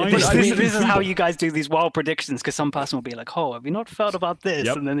 it's not. My mind but is I This, mean, this is how you guys do these wild predictions, because some person will be like, "Oh, have you not felt about this?"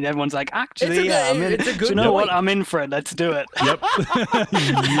 Yep. And then everyone's like, "Actually, good- yeah, I'm in. it's a Do good you know what? point. I'm in for it. Let's do it."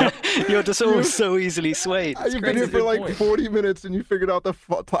 Yep. You're just all so easily swayed. It's You've been here crazy. for like point. 40 minutes and you figured out the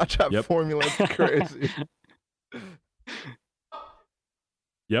plot chat Yep. formula. It's crazy.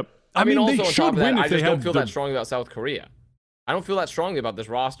 Yep. I mean, they also on should top of that, win I if they just don't had feel the- that strongly about South Korea. I don't feel that strongly about this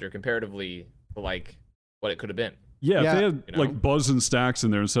roster comparatively to like what it could have been. Yeah, if Yeah. they had You know? like Buzz and Stacks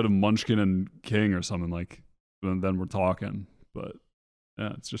in there instead of Munchkin and King or something, like, then we're talking. But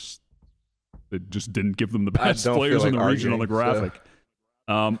yeah, it's just they just didn't give them the I best don't feel players in the like region on the arguing, so- graphic.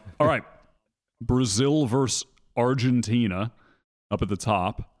 All right, Brazil versus Argentina up at the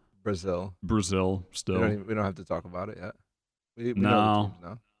top. Brazil. Brazil still. We don't have to talk about it yet. We No. know the teams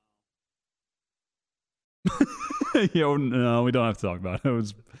now. Yeah, no, we don't have to talk about it. I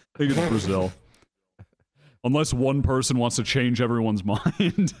think it's Brazil. Unless one person wants to change everyone's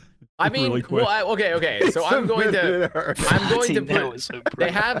mind. I mean, really quick. okay. So I'm going to Team there put. was so They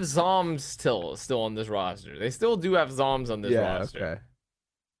brilliant. have Zoms still on this roster. They still do have Zoms on this Yeah, roster. okay.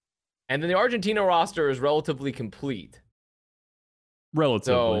 And then the Argentina roster is relatively complete.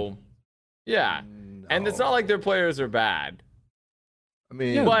 Relatively. So, yeah. And it's not like their players are bad. I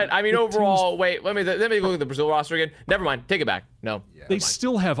mean, Yeah, But I mean, the team's- overall, wait. Let me look at the Brazil roster again. Never mind. Take it back. No. yeah. They Never mind.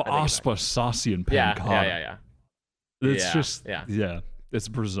 still have take it back. Aspa, Sassi, and Yeah. Pancada. It's Yeah, just, yeah. it's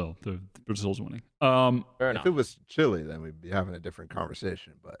Brazil. Brazil's winning. Fair if enough. it was Chile, then we'd be having a different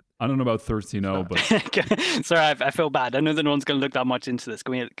conversation. But I don't know about 13-0, but Sorry, I feel bad. I know that no one's going to look that much into this.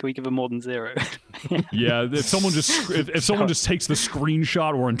 Can we give it more than 0? yeah, if someone just if someone just takes the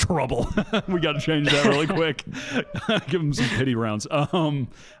screenshot, we're in trouble. We got to change that really quick. Give them some pity rounds. All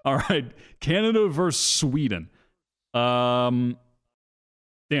right, Canada versus Sweden. Damn,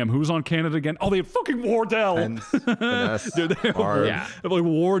 who's on Canada again? Oh, they have fucking Wardell. Finesse, Dude, they have, Marv. Yeah. they have like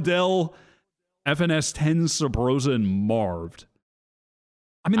Wardell, FNS 10, Sabrosa, and Marved.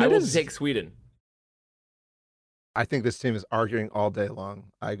 I mean, I that will is take Sweden. I think this team is arguing all day long.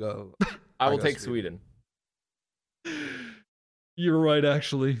 I go. I will go take Sweden. Sweden. You're right,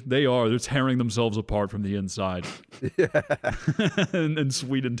 actually. They are. They're tearing themselves apart from the inside. Yeah. and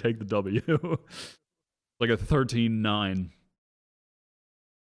Sweden take the W. Like a 13-9.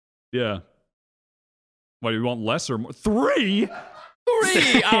 Yeah. Why, do you want less or more? 3? 3!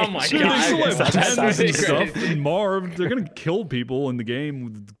 Oh my Dude, god. they still have That's tens and crazy. stuff. And Marv, they're going to kill people in the game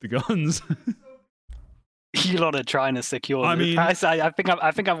with the guns. You lot are trying to secure. I this. mean-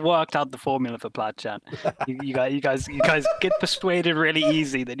 I think I've worked out the formula for Plat Chat. You guys get persuaded really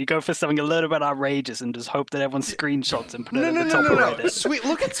easy. Then you go for something a little bit outrageous and just hope that everyone screenshots and put it at the top of Reddit. Sweet,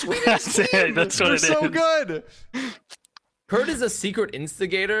 look at Sweden's That's it, team. that's what They're it so is. good. Kurt is a secret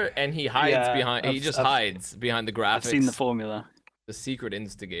instigator, and he hides Yeah, behind. He I've- just I've- hides behind the graphics. I've seen the formula. The secret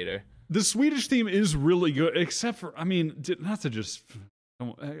instigator. The Swedish team is really good, except for, I mean, not to just.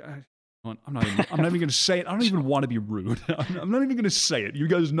 I'm not even going to say it. I don't even want to be rude. I'm not even going to say it. You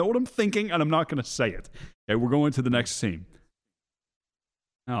guys know what I'm thinking, and I'm not going to say it. Okay, we're going to the next team.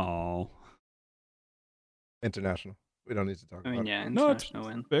 Oh. International. We don't need to talk I mean, about yeah, No, it's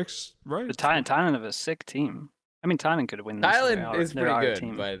international win. fixed, right? But Thailand have a sick team. I mean, Thailand could win this. Thailand is They're pretty our good,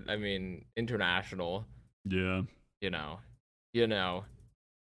 team. but I mean, international. Yeah. You know.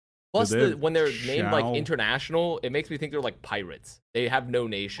 Plus, they have when they're named like Xiao. international, it makes me think they're like pirates. They have no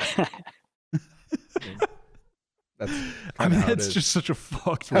nation. That's I kinda mean, how it it's is. just such a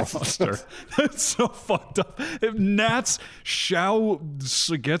fucked roster. It's so fucked up. If Nats, Xiao,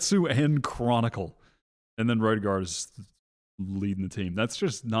 Sugetsu, and Chronicle, and then right guard is leading the team. That's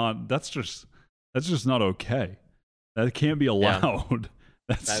just not okay. That can't be allowed.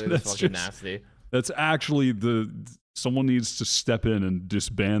 That is That's fucking just nasty. that's actually someone needs to step in and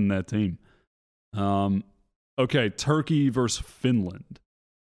disband that team. Okay, Turkey versus Finland.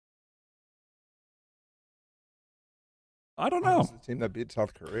 I don't That know. was the team that beat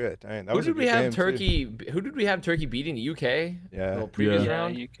South Korea. Dang, that Who was a did we good have game, too. Turkey? Who did we have Turkey beating? The UK? Yeah. The previous Yeah.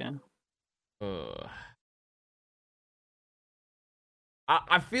 round. you can.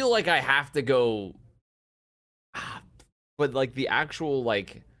 I feel like I have to go, but like the actual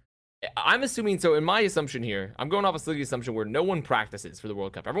like I'm assuming, so in my assumption here, I'm going off a silly assumption where no one practices for the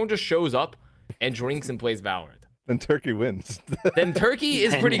World Cup. Everyone just shows up and drinks and plays Valorant. Then Turkey wins. Then Turkey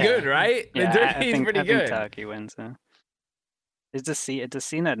is pretty Yeah. good, right? Yeah, Then I Turkey is think, pretty I think good. Turkey wins. It's the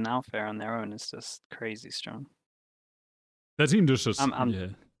scene at Nowfair on their own is just crazy strong. That team just I'm- yeah,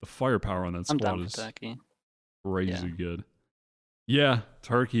 the firepower on that I'm squad down for is Turkey. crazy Yeah. good. Yeah,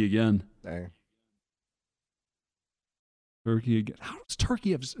 Turkey again. Dang. Turkey again. How does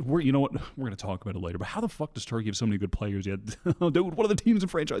Turkey have? You know what? We're gonna talk about it later. But how the fuck does Turkey have so many good players yet? Dude, what are the teams in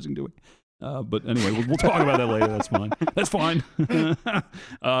franchising doing? But anyway, we'll talk about that later. That's fine. That's fine.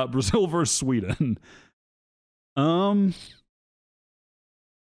 Brazil versus Sweden. That's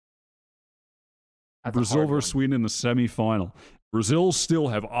a Brazil hard versus one. Sweden in the semifinal. Brazil still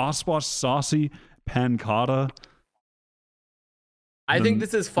have Aspas, Sassi, Pancada. I think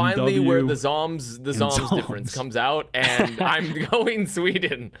this is finally W where the Zoms and difference Zoms. comes out, and I'm going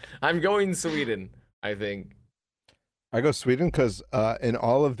Sweden. I'm going Sweden, I think. I go Sweden because in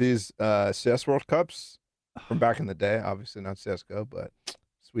all of these CS World Cups from back in the day, obviously not CSGO, but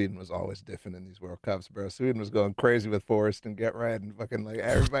Sweden was always different in these World Cups, bro. Sweden was going crazy with Forrest and Get Right and fucking like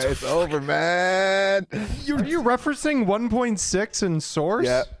everybody. It's over, man. Are you referencing 1.6 in Source?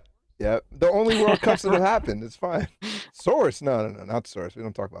 Yep. The only World Cups that have happened. It's fine. Source? No, not Source. We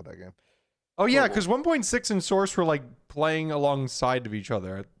don't talk about that game. Oh yeah, because 1.6 and Source were like playing alongside of each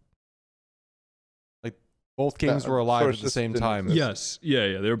other. Like both games were alive Source at the just same didn't time. exist.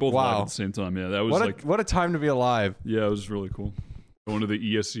 Yes, yeah, they were both live Wow. at the same time. Yeah, that was What a time to be alive. yeah, it was really cool. Going to the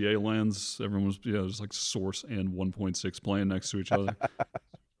ESCA lands, everyone was it was like Source and 1.6 playing next to each other.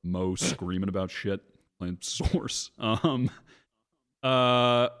 Mo screaming about shit, playing Source.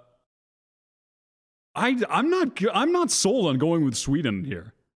 I'm not sold on going with Sweden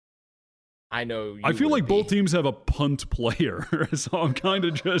here. I know. I feel would like both be. teams have a punt player, so I'm kind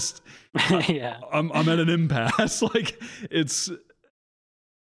of just Yeah. I'm at an impasse. Like it's,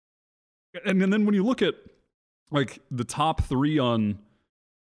 and then when you look at like the top three on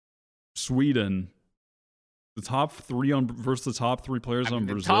Sweden, the top three on versus the top three players I mean, on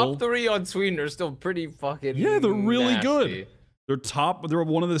the Brazil. top three on Sweden are still pretty fucking. Yeah, they're really nasty. good. They're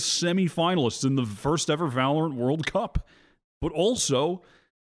one of the semi-finalists in the first ever Valorant World Cup. But also,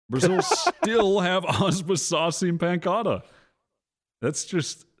 Brazil still have Aspas, Sassi, and Pancada. That's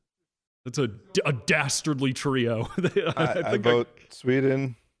a dastardly trio. I vote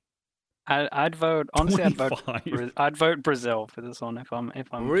Sweden. I'd vote honestly. 25. I'd vote Brazil for this one if I'm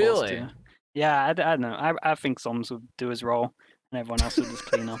forced Really? to. Yeah, I don't know. I think Soms would do his role, and everyone else would just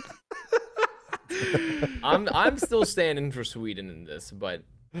clean up. I'm still standing for Sweden in this, but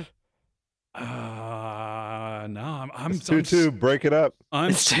No, I'm It's 2-2. Break it up.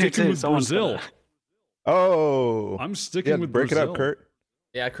 I'm It's 2-2, sticking with someone's Brazil. gotta- Oh. I'm sticking Yeah, with break Brazil. it up, Kurt.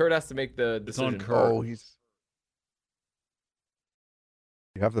 yeah, Kurt has to make the It's on decision. Kurt. Oh,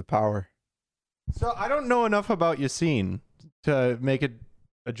 you have the power. So I don't know enough about Yassine to make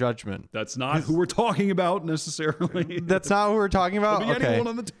a judgment. That's not who we're talking about necessarily. That's not who we're talking It about. could be Okay. anyone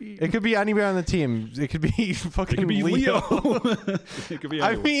on the team. It could be anybody on the team. It could be fucking It could be Leo. it could be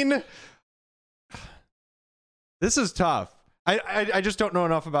I anyone. mean, this is tough. I just don't know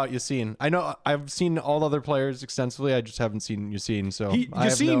enough about Yassine. I know I've seen all other players extensively. I just haven't seen Yassine. So I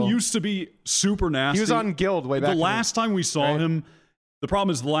have Yassine no- used to be super nasty. He was on Guild way back. The in last time we saw right? him, the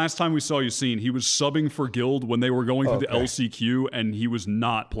problem is the last time we saw Yassine, he was subbing for Guild when they were going through the Okay. LCQ, and he was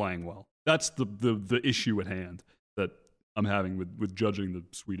not playing well. That's the issue at hand that I'm having with judging the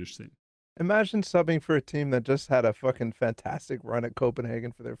Swedish team. Imagine subbing for a team that just had a fucking fantastic run at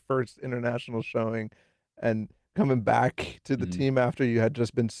Copenhagen for their first international showing and coming back to the Mhm. team after you had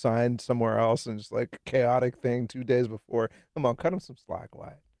just been signed somewhere else and just like a chaotic thing 2 days before. Come on, cut him some slack,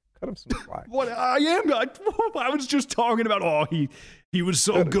 Wyatt. Cut him some slack. What I was just talking about. Oh, he was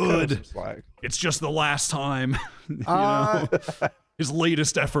so Cut him good. some slack. It's just the last time. You Uh, know? His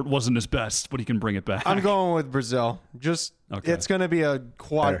latest effort wasn't his best, but he can bring it back. I'm going with Brazil. Just Okay. it's going to be a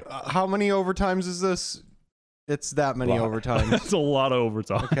quad. Fair. How many overtimes is this? It's that many Lot. overtimes. That's a lot of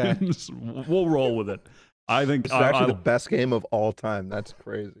overtimes. We'll roll with it. I think This is actually the best game of all time. That's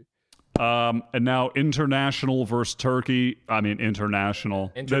crazy. and now international versus Turkey. I mean international.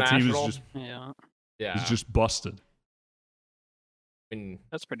 That team International? is Yeah, Yeah, just busted. I mean,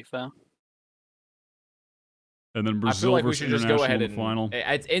 that's pretty fair. And then I Brazil feel like we versus should just international go ahead in and the final.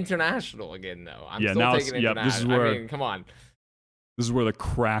 It's international again, though. I'm Yeah, still now taking it's- yeah, this is international. where- I mean, come on. This is where the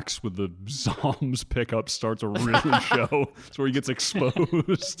cracks with the Zoms pickup start to really show. It's where he gets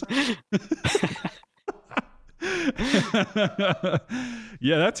exposed.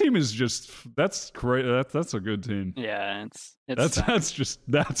 Yeah, that team is that's great. That's a good team. Yeah, it's That's stacked. that's just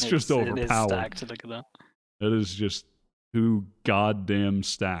It is overpowered. stacked. Look at that. It is just too goddamn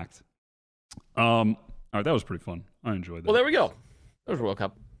stacked. All right, that was pretty fun. I enjoyed that. Well, there we go. There's World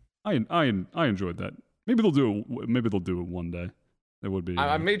Cup. I enjoyed that. Maybe they'll do it. Maybe they'll do it one day. It would be.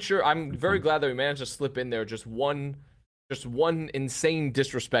 I made sure. I'm very glad that we managed to slip in there just one insane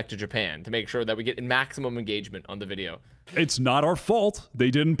disrespect to Japan to make sure that we get maximum engagement on the video. It's not our fault. They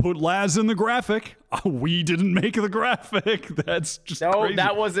didn't put Laz in the graphic. We didn't make the graphic. That's just No, crazy.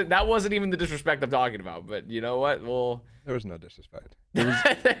 that wasn't even the disrespect I'm talking about. But you know what? Well, There was no disrespect.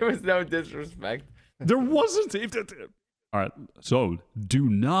 there was no disrespect. There wasn't. All right. So, do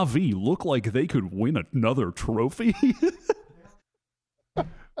Na'Vi look like they could win another trophy?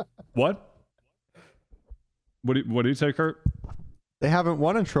 What? What do you say, Kurt? They haven't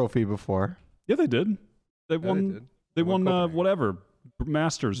won a trophy before. Yeah, they did. They Yeah, won. did. They won won Copenhagen. whatever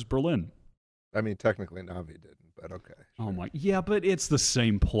Masters Berlin. I mean, technically Navi didn't, but okay. Oh my, yeah, but it's the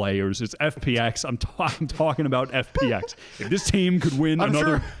same players. It's FPX. I'm talking about FPX. If this team could win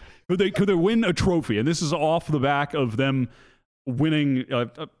another, could they win a trophy? And this is off the back of them winning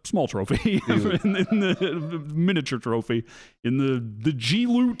a small trophy in the miniature trophy in the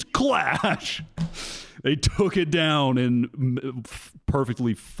G-Loot Clash. They took it down in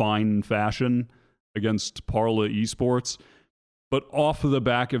perfectly fine fashion against Parla Esports, but off the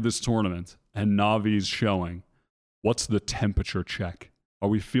back of this tournament and Navi's showing. What's the temperature check? Are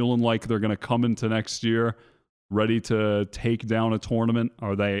we feeling like they're going to come into next year ready to take down a tournament?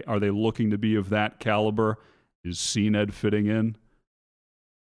 Are they looking to be of that caliber? Is CNED fitting in?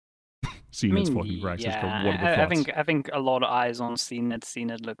 CNED's fucking Braxis. Yeah, What are the thoughts? I think a lot of eyes on CNED.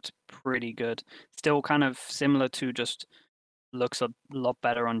 CNED looked pretty good. Still kind of similar to just looks a lot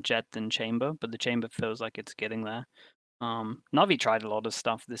better on Jet than Chamber, but the Chamber feels like it's getting there. Navi tried a lot of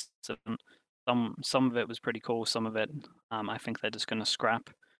stuff this season. Some of it was pretty cool. Some of it, I think they're just going to scrap.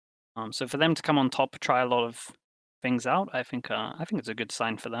 So for them to come on top, try a lot of things out, I think it's a good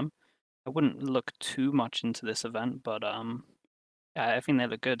sign for them. I wouldn't look too much into this event, but yeah, I think they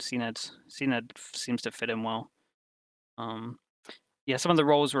look good. CNED seems to fit in well. Yeah, some of the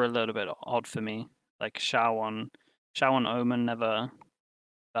roles were a little bit odd for me. Like Shao and Omen never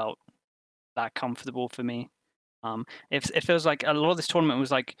felt that comfortable for me. It feels like a lot of this tournament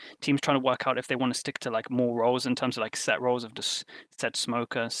was like teams trying to work out if they want to stick to like more roles in terms of like set roles of just set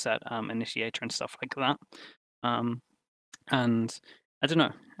smoker, set initiator and stuff like that. And I don't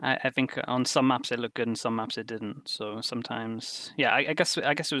know. I think on some maps it looked good and some maps it didn't. So sometimes, yeah, I guess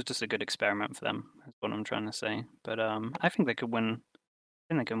it was just a good experiment for them. That's what I'm trying to say. But I think they could win.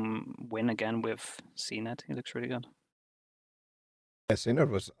 I think they can win again with CNED. He looks really good. Yeah, CNED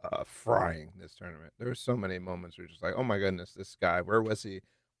was frying this tournament. There were so many moments where you're just like, oh my goodness, this guy, where was he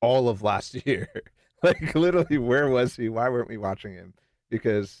all of last year? Like literally, where was he? Why weren't we watching him?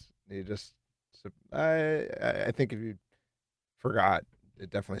 Because he just, I think if you forgot, it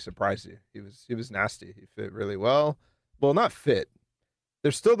definitely surprised you. He was nasty. He fit really well. Well, not fit.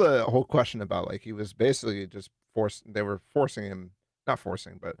 There's still the whole question about like he was basically just they were forcing him, not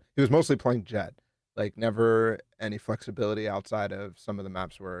forcing, but he was mostly playing Jet. Like never any flexibility outside of some of the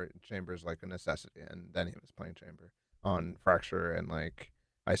maps where Chamber is like a necessity, and then he was playing Chamber on Fracture and like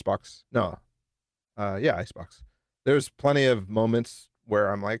Icebox. No, yeah, Icebox. There's plenty of moments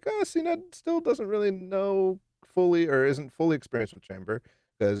where I'm like, CNED still doesn't really know fully or isn't fully experienced with Chamber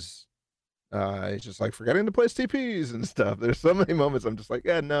because he's just like forgetting to place TPs and stuff. There's so many moments I'm just like,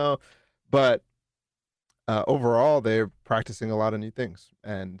 yeah, no, but overall, they're practicing a lot of new things,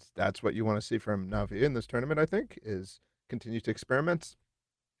 and that's what you want to see from Navi in this tournament. I think is continue to experiment.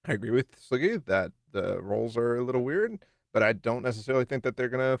 I agree with Sliggy that the roles are a little weird, but I don't necessarily think that they're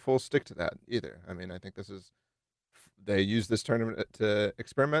gonna full stick to that either. I mean, I think they used this tournament to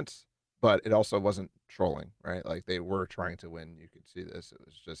experiment, but it also wasn't trolling, right? Like they were trying to win. You could see this. It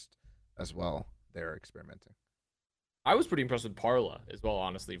was just as well they're experimenting. I was pretty impressed with Parla as well,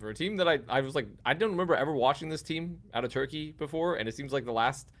 honestly. For a team that I was like, I don't remember ever watching this team out of Turkey before, and it seems like the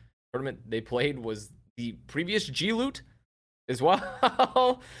last tournament they played was the previous G-Loot as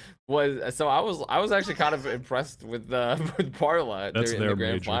well. So I was actually kind of impressed with with Parla in the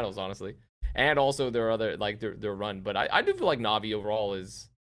grand finals, honestly, and also their other like their run. But I do feel like Navi overall is,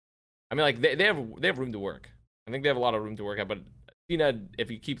 I mean, like they have room to work. I think they have a lot of room to work at. But CNED, if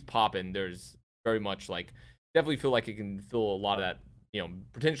he keeps popping, there's very much like. Definitely feel like it can fill a lot of that,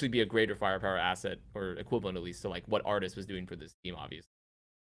 potentially be a greater firepower asset or equivalent at least to like what Artis was doing for this team, obviously.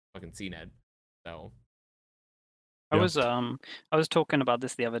 Fucking CNED. So I Yeah. was talking about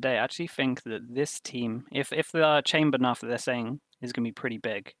this the other day. I actually think that this team, if the chamber nuff that they're saying is going to be pretty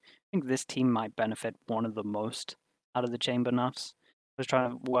big, I think this team might benefit one of the most out of the chamber nuffs. I was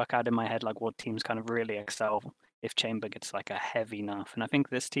trying to work out in my head like what teams kind of really excel if chamber gets like a heavy nuff, and I think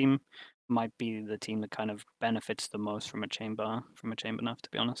this team might be the team that kind of benefits the most from a chamber nuff, to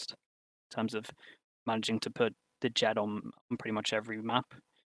be honest, in terms of managing to put the jet on pretty much every map.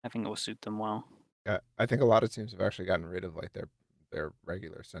 I think it will suit them well. Yeah, I think a lot of teams have actually gotten rid of like their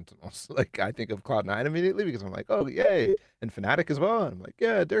regular sentinels. Like I think of Cloud9 immediately because I'm like, oh yay, and Fnatic as well. And I'm like,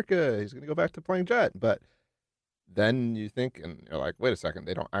 yeah, Dirka, he's gonna go back to playing Jet. But then you think, and you're like, wait a second,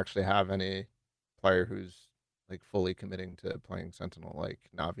 they don't actually have any player who's like fully committing to playing Sentinel like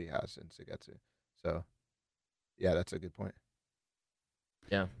Navi has in Sugetsu. So yeah, that's a good point.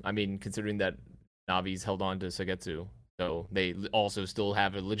 Yeah, I mean, considering that Navi's held on to Sugetsu, so they also still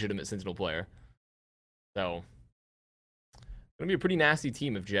have a legitimate Sentinel player. So it's gonna be a pretty nasty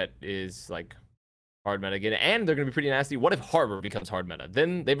team if Jet is like hard meta again, and they're gonna be pretty nasty. What if Harbor becomes hard meta?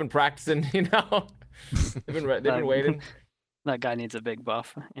 Then they've been practicing, you know. they've been waiting. That guy needs a big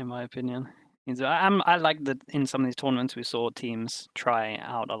buff, in my opinion. I like that in some of these tournaments we saw teams try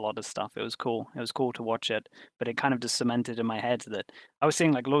out a lot of stuff. It was cool. It was cool to watch it, but it kind of just cemented in my head that I was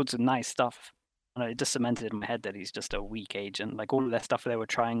seeing like loads of nice stuff. And it just cemented in my head that he's just a weak agent. Like all of their stuff they were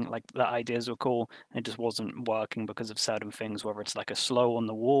trying, like the ideas were cool, and it just wasn't working because of certain things, whether it's like a slow on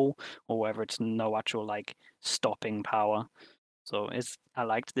the wall or whether it's no actual like stopping power. So I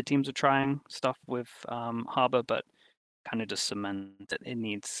liked the teams were trying stuff with Harbor, but kind of just cement it. It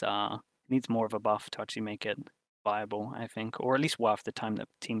needs more of a buff to actually make it viable, I think, or at least worth the time that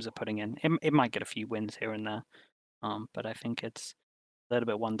teams are putting in. It might get a few wins here and there, but I think it's a little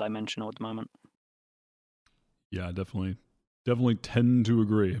bit one-dimensional at the moment. Yeah, definitely tend to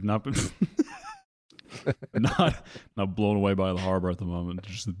agree. I've not been not blown away by the Harbor at the moment.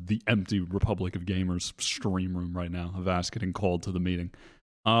 Just the empty Republic of Gamers stream room right now. Avast getting called to the meeting.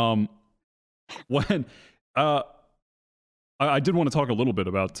 When I did want to talk a little bit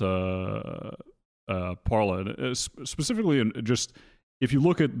about Parla, specifically, and just if you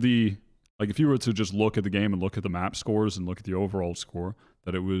look at if you were to just look at the game and look at the map scores and look at the overall score,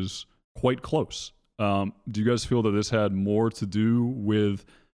 that it was quite close. Do you guys feel that this had more to do with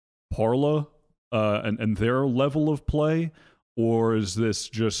Parla and their level of play, or is this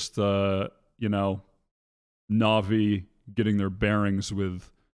just Navi getting their bearings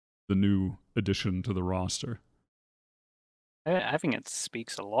with the new addition to the roster? I think it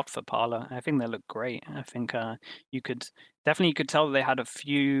speaks a lot for Parla. I think they look great. I think you could tell they had a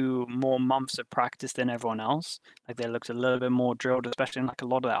few more months of practice than everyone else. Like they looked a little bit more drilled, especially in like a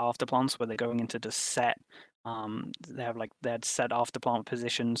lot of their afterplants where they're going into the set. They had set afterplant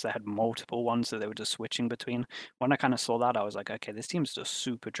positions. They had multiple ones that they were just switching between. When I kind of saw that, I was like, okay, this team's just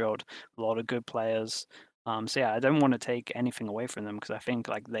super drilled. A lot of good players. So yeah, I don't want to take anything away from them because I think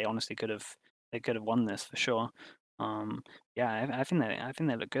like they honestly could have won this for sure. Yeah, I think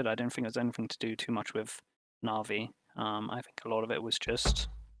they look good. I don't think there's anything to do too much with Navi. I think a lot of it was just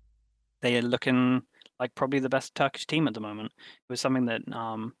they are looking like probably the best Turkish team at the moment. It was something that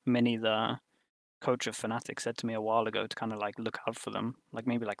Minnie, the coach of Fnatic, said to me a while ago to kind of like look out for them, like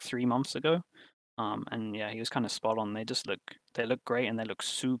maybe like 3 months ago. And yeah, he was kind of spot on. They look great and they look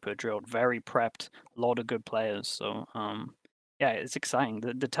super drilled, very prepped, a lot of good players. So yeah, it's exciting.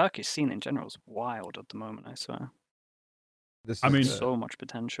 The Turkish scene in general is wild at the moment, I swear. So much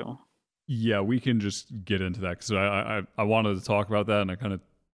potential. Yeah, we can just get into that because I wanted to talk about that and I kind of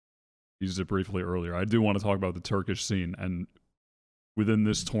used it briefly earlier. I do want to talk about the Turkish scene and within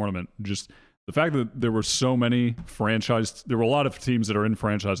this tournament, just the fact that there were so many there were a lot of teams that are in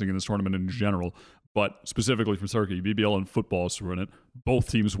franchising in this tournament in general, but specifically from Turkey, BBL and Futbols were in it.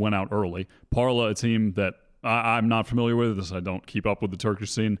 Both teams went out early. Parla, a team that I'm not familiar with, as I don't keep up with the Turkish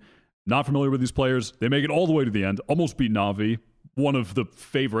scene. Not familiar with these players. They make it all the way to the end. Almost beat Navi, one of the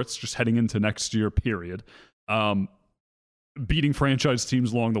favorites just heading into next year, period. Beating franchise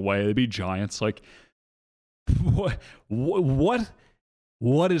teams along the way. They beat Giants. Like, what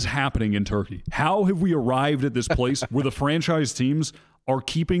is happening in Turkey? How have we arrived at this place where the franchise teams are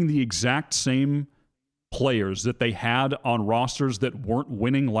keeping the exact same players that they had on rosters that weren't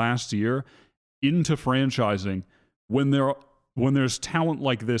winning last year into franchising when there's talent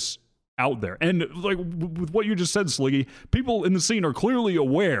like this out there? And like with what you just said, Sliggy, people in the scene are clearly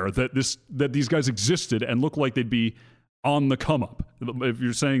aware that these guys existed and look like they'd be on the come up. If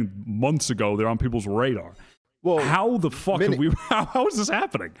you're saying months ago they're on people's radar, well, how the fuck how is this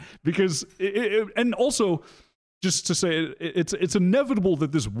happening? Because and also just to say it's inevitable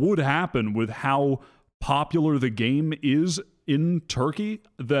that this would happen with how popular the game is in Turkey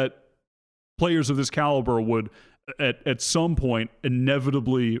that players of this caliber would at some point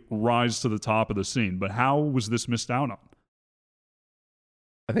inevitably rise to the top of the scene. But how was this missed out on?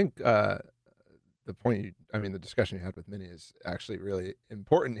 I think the the discussion you had with Mini is actually really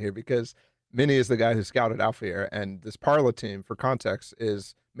important here, because Mini is the guy who scouted Alfier, and this Parla team, for context,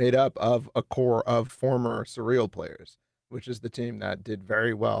 is made up of a core of former Surreal players, which is the team that did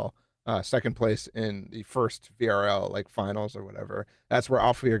very well, second place in the first VRL, like finals or whatever. That's where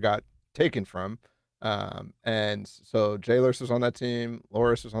Alfier got taken from. And so Jailers was on that team,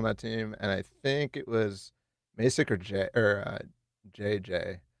 Loris was on that team, and I think it was Masic or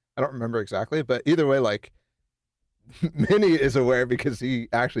JJ. I don't remember exactly, but either way, like, Mini is aware because he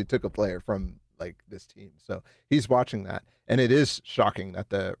actually took a player from like this team, so he's watching that, and it is shocking that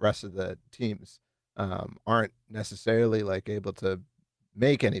the rest of the teams aren't necessarily like able to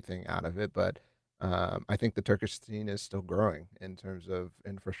make anything out of it. But I think the Turkish scene is still growing in terms of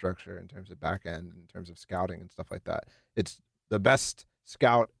infrastructure, in terms of back end, in terms of scouting and stuff like that. It's the best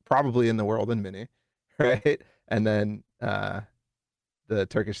scout probably in the world in Mini, right? And then the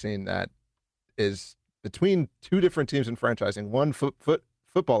Turkish scene that is between two different teams in franchising, one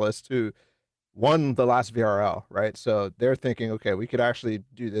footballist who won the last VRL, right? So they're thinking, okay, we could actually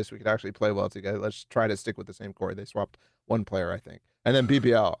do this. We could actually play well together. Let's try to stick with the same core. They swapped one player, I think. And then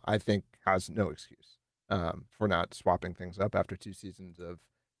BBL, I think, has no excuse for not swapping things up after 2 seasons of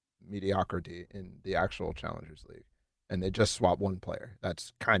mediocrity in the actual Challengers League. And they just swapped one player.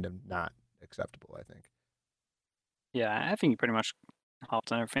 That's kind of not acceptable, I think. Yeah, I think you pretty much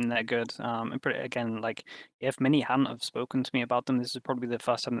hopped on everything they're good. And again, like, if Mini hadn't have spoken to me about them, this is probably the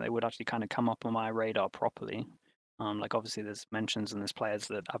first time that they would actually kind of come up on my radar properly. Like, obviously there's mentions and there's players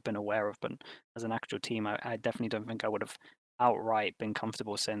that I've been aware of, but as an actual team, I definitely don't think I would have outright been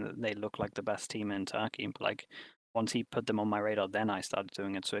comfortable saying that they look like the best team in Turkey. But like, once he put them on my radar, then I started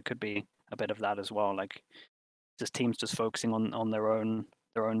doing it. So it could be a bit of that as well. Like, just teams just focusing on their own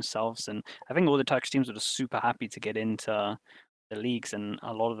selves. And I think all the Turkish teams are just super happy to get into the leagues, and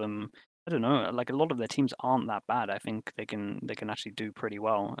a lot of them, I don't know, like, a lot of their teams aren't that bad. I think they can actually do pretty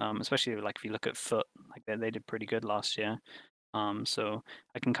well, especially like if you look at Foot, like they did pretty good last year. So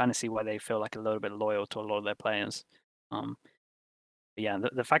I can kind of see why they feel like a little bit loyal to a lot of their players. But yeah,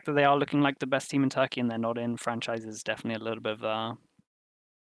 the fact that they are looking like the best team in Turkey and they're not in franchise is definitely a little bit of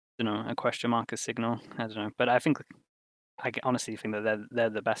a question mark, a signal. I don't know, but I honestly think that they're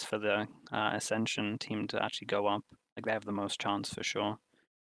the best for the Ascension team to actually go up. Like, they have the most chance for sure.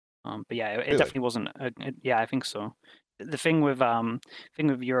 But yeah, it definitely wasn't. Yeah, I think so. The thing with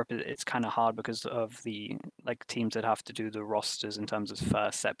Europe, it's kind of hard because of the like teams that have to do the rosters in terms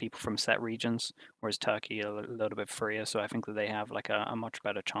of set people from set regions, whereas Turkey are a little bit freer. So I think that they have like a much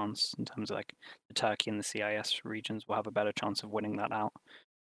better chance in terms of like the Turkey and the CIS regions will have a better chance of winning that out.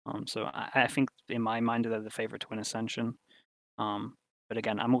 So I think in my mind they're the favorite to win Ascension. But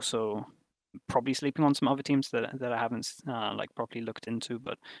again, I'm also probably sleeping on some other teams that I haven't like properly looked into,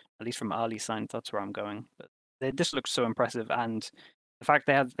 but at least from early signs, that's where I'm going. But they just look so impressive, and the fact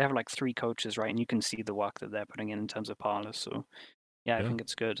they have like 3 coaches, right, and you can see the work that they're putting in terms of Parlor. So yeah, I think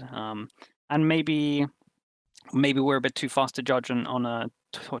it's good. And maybe we're a bit too fast to judge on a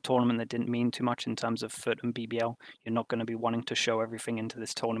tournament that didn't mean too much in terms of Foot and BBL. You're not going to be wanting to show everything into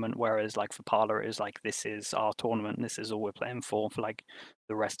this tournament, whereas like for Parlor, it is like, this is our tournament, this is all we're playing for like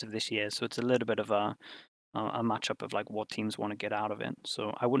the rest of this year. So it's a little bit of a matchup of like what teams want to get out of it.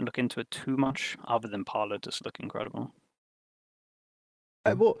 So I wouldn't look into it too much, other than Parlor just look incredible.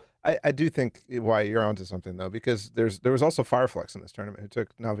 I do think why you're onto something though, because there was also Fireflex in this tournament who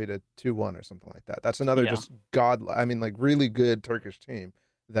took Navi to 2-1 or something like that. That's another just like really good Turkish team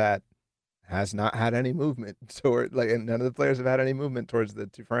that has not had any movement toward, like, and none of the players have had any movement towards the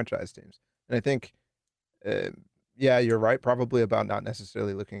 2 franchise teams. And I think, yeah, you're right, probably about not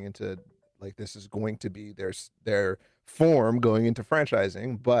necessarily looking into like this is going to be their form going into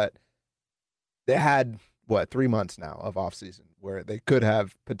franchising, but they had 3 months now of off season where they could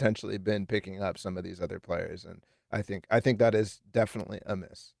have potentially been picking up some of these other players, and I think that is definitely a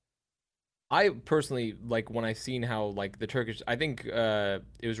miss. I personally, like, when I seen how like the Turkish, I think it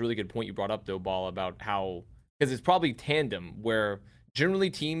was a really good point you brought up though, Ball, about how, because it's probably tandem where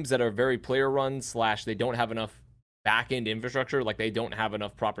generally teams that are very player run / they don't have enough back end infrastructure, like they don't have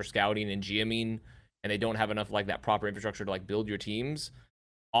enough proper scouting and GMing, and they don't have enough like that proper infrastructure to like build your teams.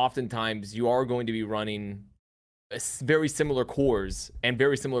 Oftentimes you are going to be running very similar cores and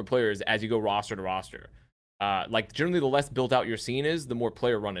very similar players as you go roster to roster. Like generally the less built out your scene is, the more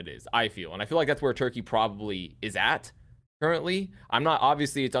player run it is, I feel. And I feel like that's where Turkey probably is at. currently. I'm not,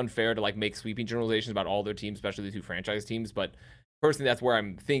 obviously it's unfair to like make sweeping generalizations about all their teams, especially the two franchise teams, but personally that's where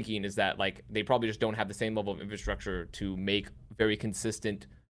I'm thinking is that like they probably just don't have the same level of infrastructure to make very consistent,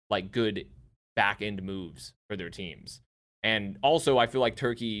 like good back end moves for their teams. And also I feel like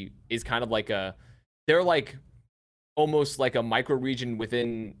Turkey is kind of like they're like almost like a micro region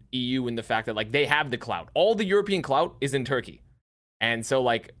within EU in the fact that like they have the clout. All the European clout is in Turkey. And so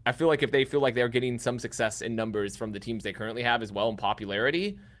like I feel like if they feel like they're getting some success in numbers from the teams they currently have as well in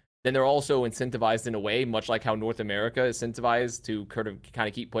popularity, then they're also incentivized in a way, much like how North America is incentivized to kind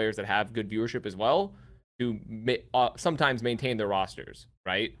of keep players that have good viewership as well, to sometimes maintain their rosters,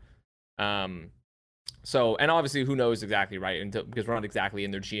 right? So, and obviously who knows exactly, right? Because we're not exactly in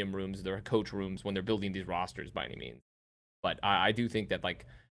their GM rooms, their coach rooms when they're building these rosters by any means. But I do think that like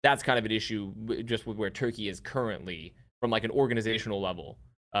that's kind of an issue just with where Turkey is currently from like an organizational level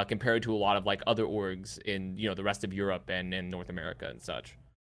compared to a lot of like other orgs in, you know, the rest of Europe and in North America and such.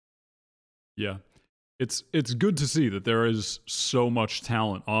 Yeah. It's good to see that there is so much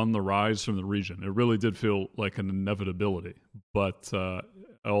talent on the rise from the region. It really did feel like an inevitability, but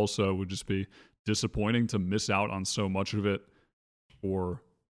also would just be disappointing to miss out on so much of it for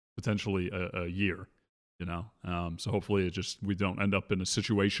potentially a year, you know? So hopefully we don't end up in a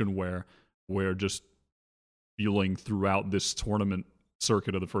situation where we're just feeling throughout this tournament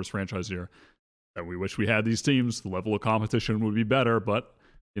circuit of the first franchise year that we wish we had these teams. The level of competition would be better, but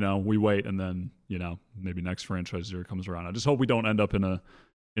you know, we wait and then, you know, maybe next franchise year comes around. I just hope we don't end up in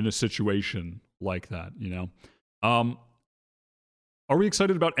a situation like that, you know. Are we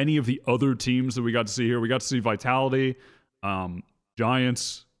excited about any of the other teams that we got to see here? We got to see Vitality,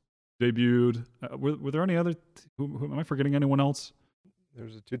 Giants debuted. Were there any other? Who am I forgetting? Anyone else?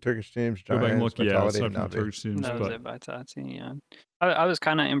 There's the two Turkish teams, Go back and Giants, look. Yeah, Vitality, aside and from the Navi. Turkish teams, That was but it, Vitality, yeah. I was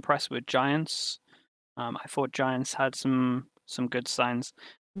kind of impressed with Giants. I thought Giants had some good signs.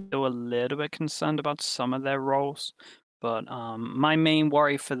 They were a little bit concerned about some of their roles, but my main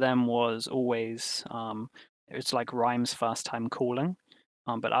worry for them was always it's like Rhymes' first time calling.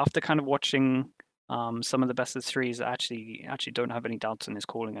 But after kind of watching some of the best of threes, I actually don't have any doubts in his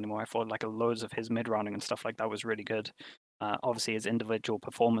calling anymore. I thought like loads of his mid-rounding and stuff like that was really good. Obviously, his individual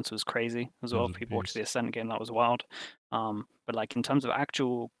performance was crazy as well. If people watched the Ascent game, that was wild. But like in terms of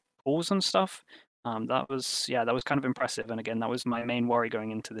actual calls and stuff, that was kind of impressive. And again, that was my main worry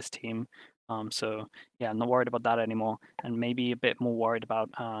going into this team. So yeah, I'm not worried about that anymore, and maybe a bit more worried about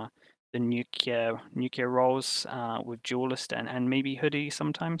the nuclear roles with Duelist and maybe Hoodie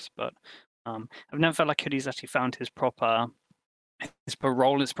sometimes. But I've never felt like Hoodie's actually found his proper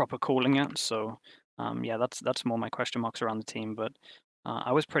role, his proper calling yet. So yeah, that's more my question marks around the team. But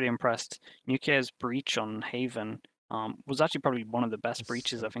I was pretty impressed. Nuclear's breach on Haven was actually probably one of the best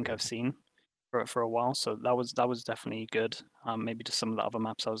breaches I think I've seen for a while. So that was definitely good. Maybe just some of the other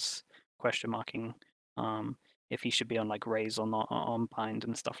maps I was question marking if he should be on like Raze or not on Bind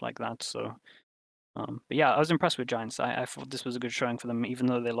and stuff like that. So but yeah, I was impressed with Giants. I thought this was a good showing for them, even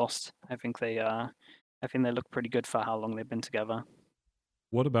though they lost. I think they look pretty good for how long they've been together.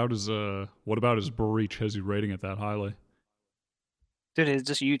 what about his breach? Has he rating it that highly? Dude, his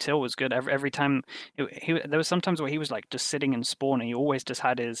just util was good. Every time there was sometimes where he was like just sitting in spawn, and he always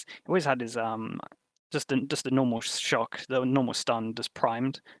had his just the normal shock, the normal stun just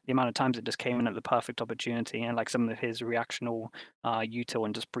primed. The amount of times it just came in at the perfect opportunity, and like some of his reactional util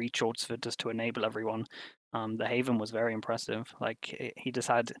and just breach ults for just to enable everyone. The Haven was very impressive. Like he just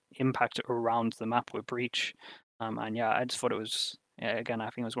had impact around the map with breach, and yeah, I just thought it was. Yeah, again, I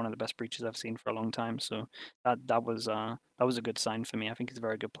think it was one of the best breaches I've seen for a long time. So that was a good sign for me. I think he's a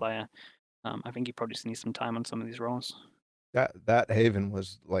very good player. I think he probably just needs some time on some of these roles. That Haven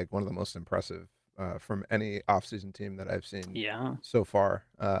was like one of the most impressive from any offseason team that I've seen so far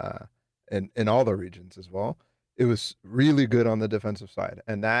in all the regions as well. It was really good on the defensive side,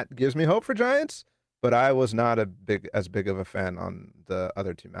 and that gives me hope for Giants. But I was not as big of a fan on the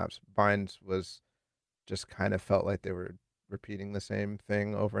other two maps. Binds was just kind of felt like they were repeating the same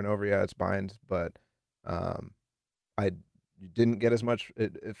thing over and over. Yeah, it's Binds, but you didn't get as much.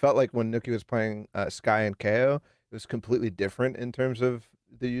 It felt like when Nuki was playing Sky and KO, it was completely different in terms of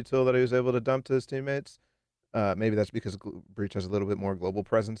the util that he was able to dump to his teammates. Maybe that's because Breach has a little bit more global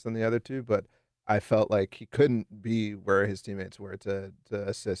presence than the other two, but I felt like he couldn't be where his teammates were to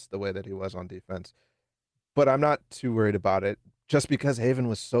assist the way that he was on defense. But I'm not too worried about it just because Haven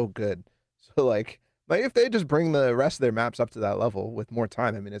was so good. So like if they just bring the rest of their maps up to that level with more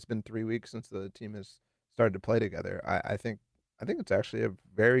time. I mean, it's been 3 weeks since the team has started to play together. I think it's actually a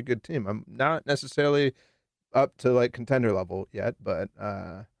very good team. I'm not necessarily up to like contender level yet, but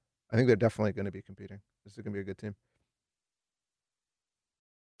I think they're definitely going to be competing. This is going to be a good team.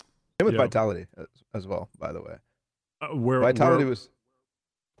 Same with Yeah. Vitality as well, by the way. Where Vitality was.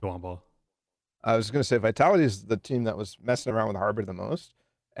 Go on, Paul. I was going to say Vitality is the team that was messing around with Harbor the most,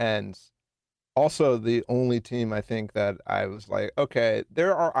 and also the only team I think that I was like, okay,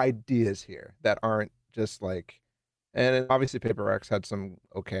 there are ideas here that aren't just like, and obviously Paper Rex had some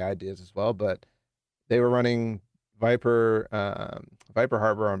okay ideas as well, but they were running Viper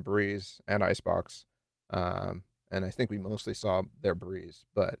Harbor on Breeze and Icebox, and I think we mostly saw their Breeze,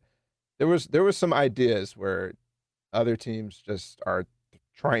 but there was some ideas where other teams just are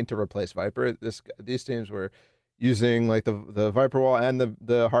trying to replace Viper. These teams were using like the Viper wall and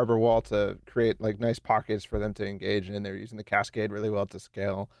the Harbor wall to create like nice pockets for them to engage in. They're using the Cascade really well to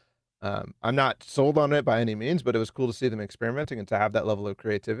scale. I'm not sold on it by any means, but it was cool to see them experimenting and to have that level of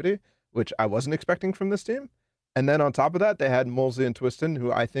creativity, which I wasn't expecting from this team. And then on top of that, they had Molesey and Twiston,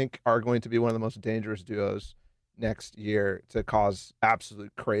 who I think are going to be one of the most dangerous duos next year to cause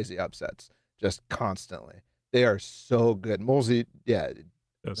absolute crazy upsets just constantly. They are so good. Molesey, yeah,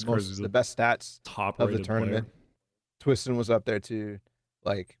 That's the best stats top of the tournament. Twiston was up there too.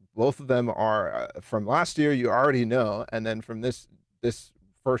 Like both of them are from last year. You already know, and then from this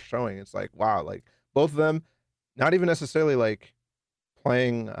first showing, it's like wow. Like both of them, not even necessarily like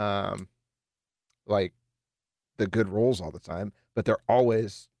playing like the good roles all the time, but they're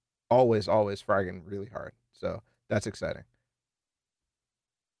always fragging really hard. So that's exciting.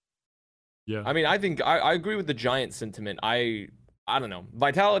 Yeah. I mean, I think I agree with the Giant sentiment. I don't know.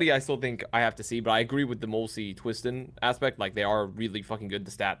 Vitality, I still think I have to see, but I agree with the Molesey Twiston aspect. Like, they are really fucking good.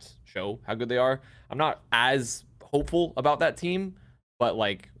 The stats show how good they are. I'm not as hopeful about that team, but,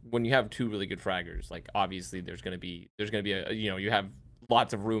 like, when you have two really good fraggers, like, obviously there's going to be a, you know, you have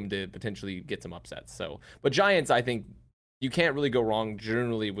lots of room to potentially get some upsets. So, but Giants, I think you can't really go wrong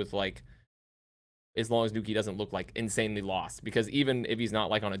generally with, like, as long as Nuki doesn't look, like, insanely lost. Because even if he's not,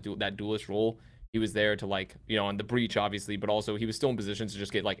 like, on that duelist role, he was there to, like, you know, on the breach, obviously, but also he was still in position to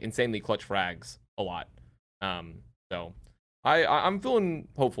just get, like, insanely clutch frags a lot. So I'm feeling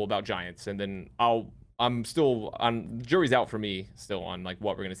hopeful about Giants, and then I'm still on, jury's out for me still on, like,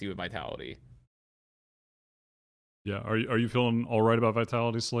 what we're gonna see with Vitality. Yeah. Are you feeling all right about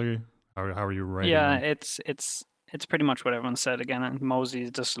Vitality, Sliggy? How are you rating Yeah, them? it's pretty much what everyone said again. And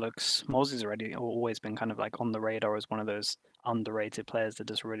Mosey's already always been kind of like on the radar as one of those underrated players that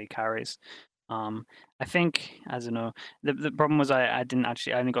just really carries. I think, as you know, the problem was I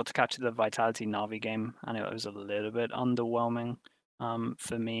only got to catch the Vitality Na'Vi game, and it was a little bit underwhelming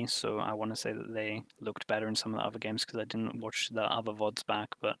for me. So I want to say that they looked better in some of the other games because I didn't watch the other VODs back.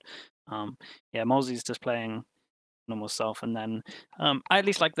 But yeah, Mosey's just playing normal self, and then I at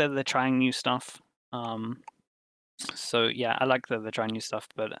least like that they're trying new stuff. So yeah, I like that they're trying new stuff,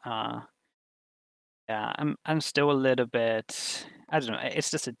 but yeah, I'm still a little bit. I don't know.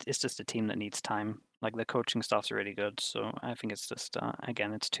 It's just a team that needs time. Like the coaching staff's really good, so I think it's just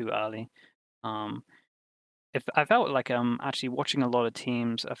again it's too early. If I felt like actually watching a lot of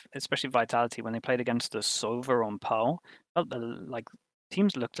teams, especially Vitality, when they played against the Sova on Pearl, felt like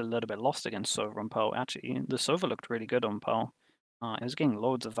teams looked a little bit lost against Sova on Pearl. Actually, the Sova looked really good on Pearl. It was getting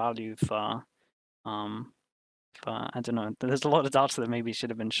loads of value for I don't know. There's a lot of darts that maybe should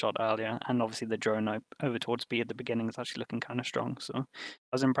have been shot earlier, and obviously the drone over towards B at the beginning is actually looking kind of strong. So I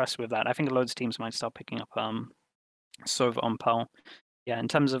was impressed with that. I think loads of teams might start picking up Sova on Pearl. Yeah, in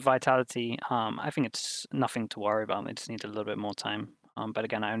terms of Vitality, I think it's nothing to worry about. They just need a little bit more time. But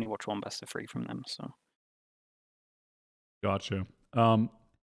again, I only watch one best of 3 from them. So Gotcha. You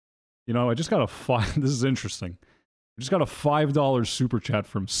know, I just got this is interesting. I just got a $5 super chat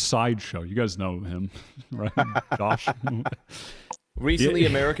from Sideshow. You guys know him, right? Josh. Recently,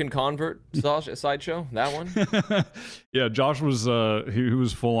 American convert Sideshow, that one. Yeah, Josh was he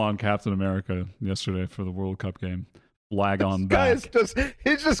was full on Captain America yesterday for the World Cup game. Flag on back.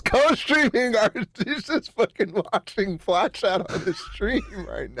 He's just co-streaming. He's just fucking watching Flatchat on the stream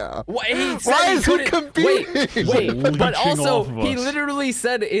right now. Why is he competing? Wait, but also he us. literally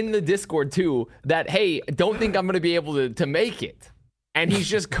said in the Discord too that, hey, don't think I'm gonna be able to make it. And he's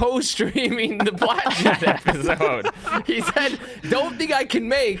just co-streaming the Flatchat episode. He said, don't think I can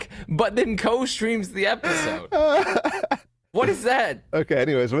make, but then co-streams the episode. What is that? Okay,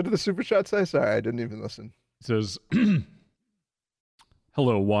 anyways, what did the super chat say? Sorry, I didn't even listen. It says,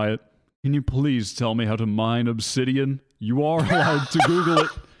 hello, Wyatt. Can you please tell me how to mine obsidian? You are allowed to Google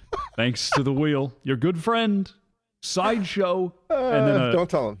it. Thanks to the wheel. Your good friend, Sideshow. And then Don't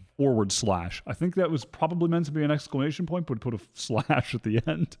tell him. /. I think that was probably meant to be an exclamation point, but put a slash at the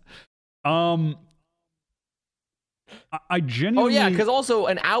end. I genuinely... Oh, yeah, because also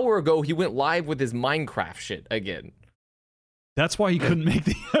an hour ago he went live with his Minecraft shit again. That's why he couldn't make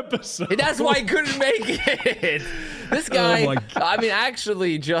the episode. That's why he couldn't make it. This guy, my I mean,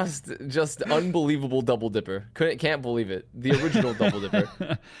 actually, just unbelievable double dipper. Can't believe it. The original double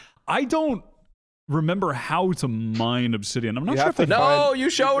dipper. I don't remember how to mine obsidian. I'm not You sure have if to I No, you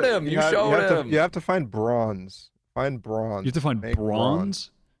showed him. You showed him. You have to find bronze. Find bronze. You have to find Make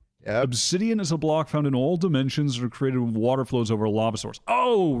bronze. Yep. Obsidian is a block found in all dimensions that are created when water flows over a lava source.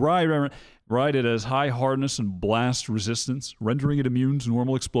 Oh, right. It has high hardness and blast resistance, rendering it immune to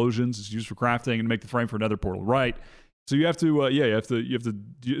normal explosions. It's used for crafting and to make the frame for another portal. Right. So you have to, you have to.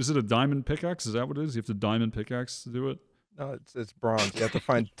 Is it a diamond pickaxe? Is that what it is? You have to diamond pickaxe to do it. No, it's bronze. You have to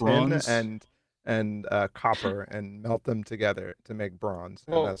find Bronze? tin and copper and melt them together to make bronze,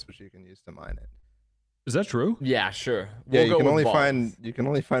 Well- and that's what you can use to mine it. Is that true? Yeah, sure. Yeah, We'll you go can with only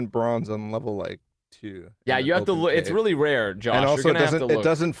bonds. find bronze on level like 2. Yeah, in you an have to open look. It's cave. really rare, Josh. and also You're gonna have to look.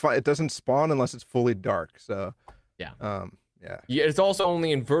 it doesn't spawn unless it's fully dark. So Yeah. yeah. Yeah, it's also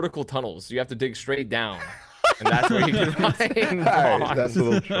only in vertical tunnels. You have to dig straight down, and that's where you can find All right, bonds. that's a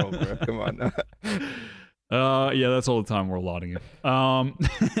little troll, bro. Come on. Yeah, that's all the time we're allotting it.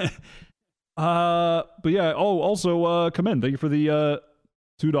 But yeah. Oh, also, come in. Thank you for the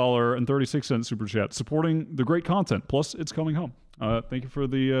 $2.36 super chat, supporting the great content. Plus, it's coming home. Thank you for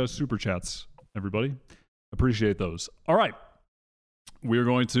the super chats, everybody. Appreciate those. All right, we're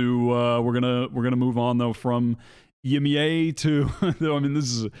going to we're gonna move on though from EMEA to. I mean,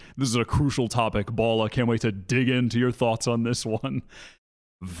 this is a crucial topic. Balla, can't wait to dig into your thoughts on this one.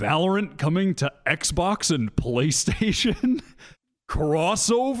 Valorant coming to Xbox and PlayStation.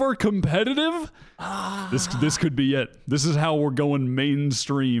 Crossover competitive? This could be it. This is how we're going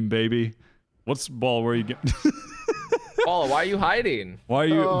mainstream, baby. What's Ball? Where are you getting? Paula, why are you hiding? Why are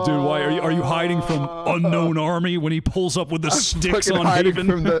you, dude? Why are you hiding from Unknown Army when he pulls up with the sticks Fucking on hiding Haven?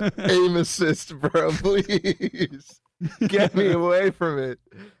 from the aim assist, bro. Please get me away from it.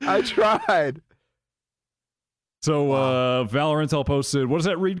 I tried. So, Valorant posted, what does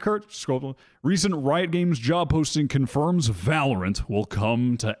that read, Kurt? Scroll. Recent Riot Games job posting confirms Valorant will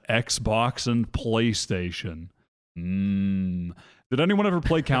come to Xbox and PlayStation. Did anyone ever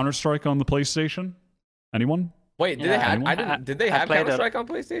play Counter-Strike on the PlayStation? Anyone? Wait, did Yeah, they have? anyone? I didn't. Did they I have played Counter it. Strike on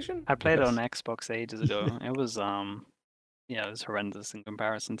PlayStation? I played it Yes. on Xbox ages ago. It was yeah, it was horrendous in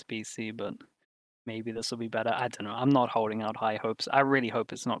comparison to PC, but maybe this will be better. I don't know. I'm not holding out high hopes. I really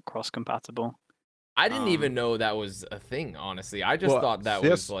hope it's not cross-compatible. I didn't even Um, know that was a thing. Honestly, I just Well, thought that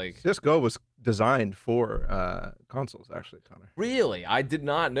CS was like CS:GO was designed for consoles, actually, Connor. really. I did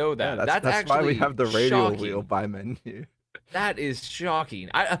not know that. Yeah, that's that's why we actually have the radial shocking. wheel by menu. That is shocking.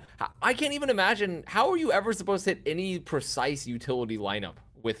 I can't even imagine how are you ever supposed to hit any precise utility lineup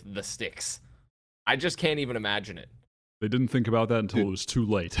with the sticks. I just can't even imagine it. They didn't think about that until it was too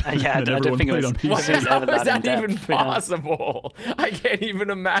late. Yeah, I And don't everyone think it played was- on PC. Why, This is how ever is that that even in-depth, yeah. possible? I can't even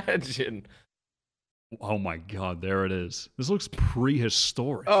imagine. Oh my god, there it is. This looks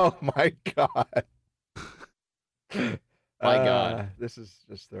prehistoric. Oh my god. My God. This is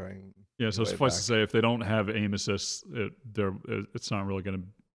just throwing. Yeah, so way suffice to back. say, if they don't have aim assists, it's not really going to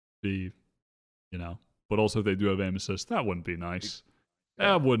be, But also, if they do have aim assists, that wouldn't be nice.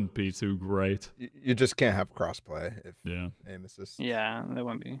 Yeah. That wouldn't be too great. You just can't have crossplay if Yeah. aim assist. Yeah, there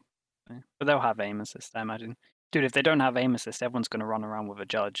won't be. But they'll have aim assist, I imagine. Dude, if they don't have aim assist, everyone's going to run around with a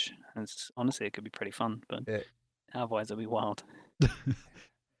judge. And honestly, it could be pretty fun, but Yeah. otherwise it'll be wild.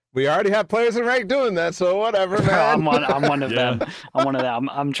 We already have players in rank doing that, so whatever, man. I'm one of Yeah. them. I'm one of them.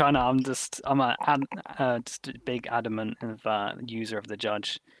 I'm just a big adamant user of the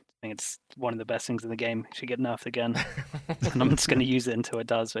judge. I think it's one of the best things in the game. It should get nerfed again. And I'm just going to use it until it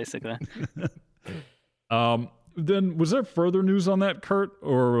does, basically. Then was there further news on that, Kurt?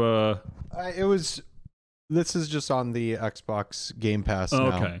 Or It was. This is just on the Xbox Game Pass now.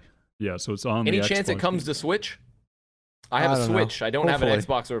 okay, yeah. So it's on. Any the chance it Xbox comes Game- to Switch? I have I a don't know. Switch. I don't have an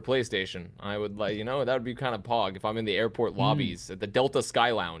Hopefully. Xbox or a PlayStation. I would like, that would be kind of pog if I'm in the airport lobbies at the Delta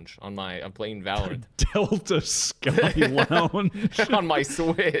Sky Lounge I'm playing Valorant Delta Sky Lounge. on my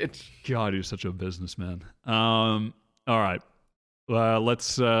Switch. God, you're such a businessman. All right.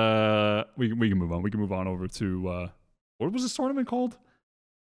 Let's we can move on. We can move on over to what was this tournament called?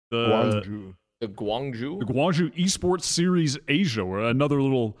 Guangzhou. The Guangzhou. The Guangzhou Esports Series Asia, where another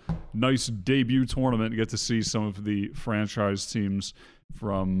little nice debut tournament. You get to see some of the franchise teams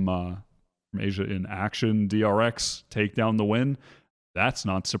from Asia in action. DRX take down the win. That's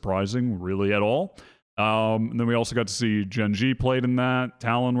not surprising, really, at all. And then we also got to see Gen G played in that.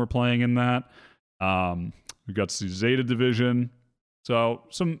 Talon were playing in that. We got to see Zeta Division. So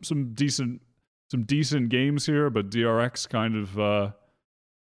some decent games here, but DRX kind of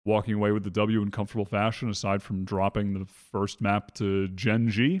walking away with the W in comfortable fashion, aside from dropping the first map to Gen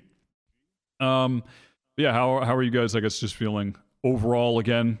G. Yeah, how are you guys, I guess, just feeling overall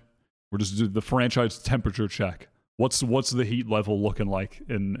again? We're just doing the franchise temperature check. What's the heat level looking like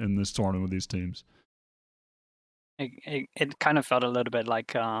in this tournament with these teams? It kind of felt a little bit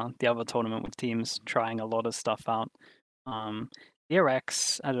like the other tournament with teams trying a lot of stuff out.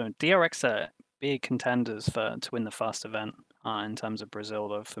 DRX, I don't know, DRX are big contenders to win the first event in terms of Brazil,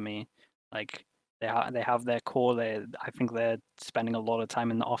 though, for me. Like, they have their core. I think they're spending a lot of time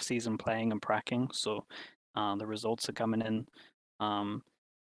in the off-season playing and practicing, so the results are coming in.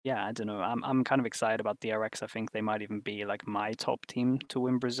 Yeah, I don't know. I'm kind of excited about DRX. I think they might even be like my top team to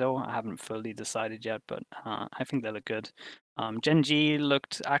win Brazil. I haven't fully decided yet, but I think they look good. Gen G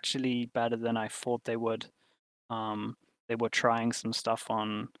looked actually better than I thought they would. They were trying some stuff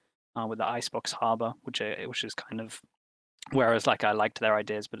on with the Icebox Harbor, which is kind of, whereas like I liked their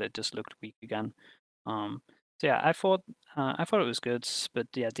ideas, but it just looked weak again. So yeah, I thought it was good, but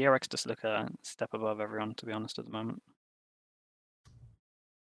yeah, DRX just look a step above everyone, to be honest, at the moment.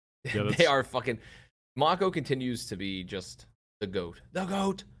 Yeah, They are fucking. Mako continues to be just the GOAT. The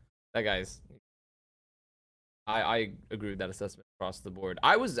GOAT. That guy's. I agree with that assessment across the board.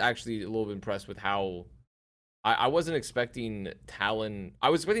 I was actually a little bit impressed with how. I wasn't expecting Talon. I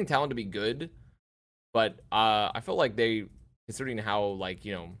was expecting Talon to be good, but I felt like they, considering how, like,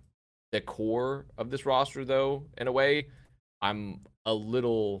 you know, the core of this roster, though, in a way, I'm a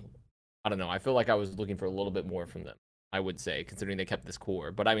little. I don't know. I feel like I was looking for a little bit more from them, I would say, considering they kept this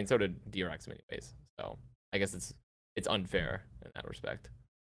core. But I mean, so did DRX in many ways. So I guess it's unfair in that respect.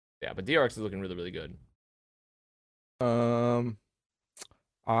 Yeah, but DRX is looking really, really good.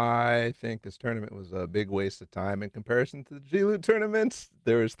 I think this tournament was a big waste of time in comparison to the G-Loot tournaments.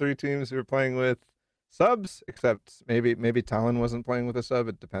 There was 3 teams who were playing with subs, except maybe Talon wasn't playing with a sub.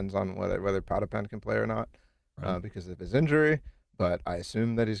 It depends on whether Patapan can play or not, because of his injury. But I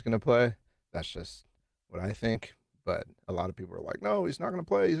assume that he's going to play. That's just what I think. But a lot of people are like, no, he's not going to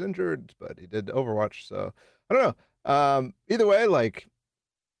play. He's injured. But he did Overwatch. So I don't know. Either way, like,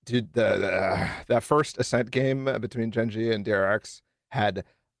 dude, that first Ascent game between Gen G and DRX had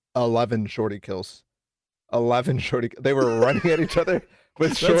 11 shorty kills. 11 shorty. They were running at each other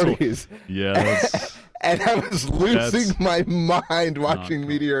with shorties. Yeah. And I was losing my mind watching cool.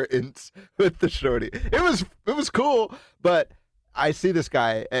 Meteor Ints with the shorty. It was cool, but I see this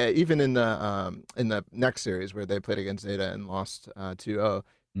guy even in the next series where they played against Zeta and lost 2-0.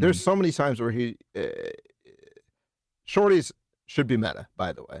 There's so many times where he shorties should be meta,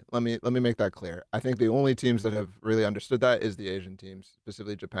 by the way. Let me make that clear. I think the only teams that have really understood that is the Asian teams,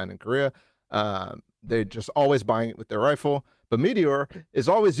 specifically Japan and Korea. They're just always buying it with their rifle. But Meteor is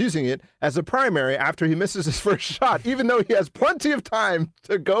always using it as a primary after he misses his first shot, even though he has plenty of time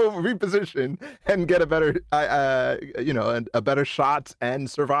to go reposition and get a better, a better shot and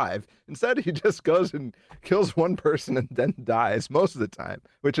survive. Instead, he just goes and kills one person and then dies most of the time,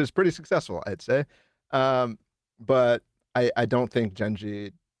 which is pretty successful, I'd say. But I don't think Gen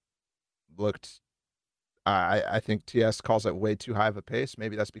G looked. I think TS calls it way too high of a pace.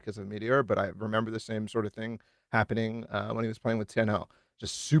 Maybe that's because of Meteor, but I remember the same sort of thing happening when he was playing with TNL.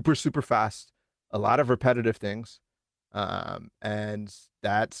 Just super, super fast, a lot of repetitive things, and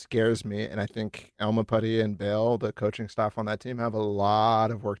that scares me. And I think Elma Putty and Bale, the coaching staff on that team, have a lot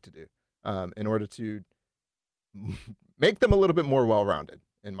of work to do in order to make them a little bit more well-rounded,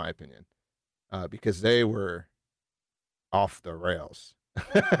 in my opinion, because they were off the rails.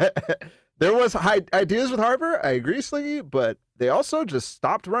 There was high ideas with Harbor, I agree, Sliggy, but they also just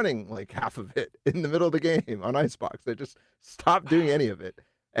stopped running like half of it in the middle of the game on Icebox. They just stopped doing any of it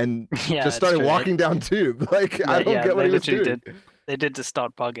and just started walking down tube. Like, yeah, I don't get what he was doing. They did just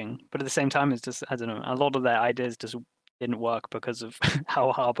start bugging, but at the same time, it's just, I don't know, a lot of their ideas just didn't work because of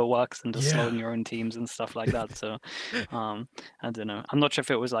how Harbor works and just slowing your own teams and stuff like that. So, I don't know. I'm not sure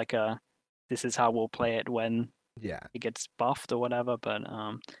if it was like this is how we'll play it when it gets buffed or whatever, but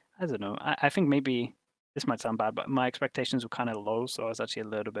I don't know. I think maybe this might sound bad, but my expectations were kind of low, so I was actually a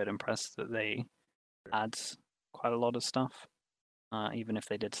little bit impressed that they had quite a lot of stuff, even if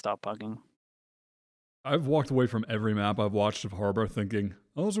they did start bugging. I've walked away from every map I've watched of Harbor thinking,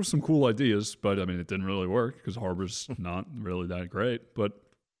 oh, those are some cool ideas, but I mean, it didn't really work because Harbor's not really that great, but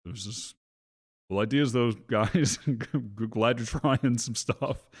there's just cool ideas, those guys. Glad you're trying some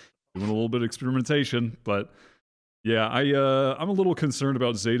stuff, doing a little bit of experimentation, but yeah, I'm a little concerned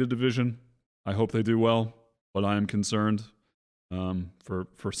about Zeta Division. I hope they do well, but I am concerned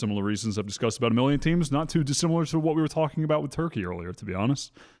for similar reasons I've discussed about a million teams, not too dissimilar to what we were talking about with Turkey earlier, to be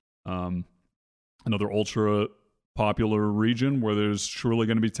honest. Another ultra popular region where there's surely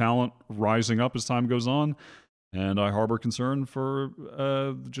going to be talent rising up as time goes on. And I harbor concern for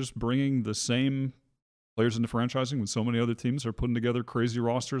just bringing the same players into franchising when so many other teams are putting together crazy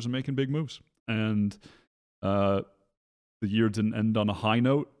rosters and making big moves. And the year didn't end on a high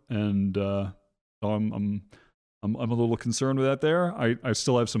note, and so I'm a little concerned with that there. I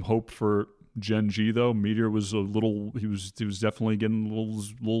still have some hope for Gen G though. Meteor was he was definitely getting a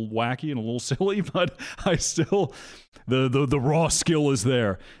little wacky and a little silly, but I still the raw skill is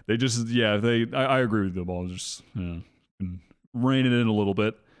there. They just I agree with them all. Just rein it in a little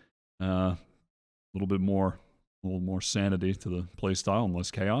bit, a little more sanity to the play style and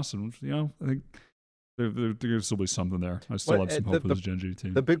less chaos. And I think there's still be something there. I still have some hope for this Gen G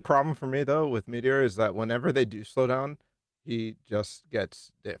team. The big problem for me though with Meteor is that whenever they do slow down, he just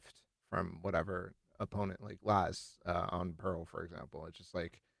gets diffed from whatever opponent, like Laz on Pearl, for example. It's just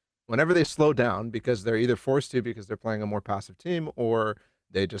like whenever they slow down because they're either forced to because they're playing a more passive team or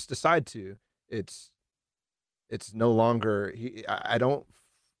they just decide to, it's no longer I don't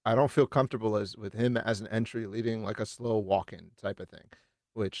feel comfortable with him as an entry leading like a slow walk-in type of thing,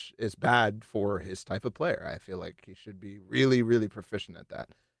 which is bad for his type of player. I feel like he should be really, really proficient at that,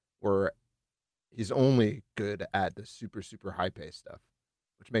 where he's only good at the super, super high pace stuff,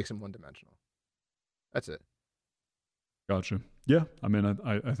 which makes him one-dimensional. That's it. Gotcha. Yeah, I mean,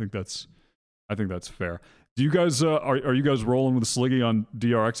 I think that's fair. Do you guys are you guys rolling with Sliggy on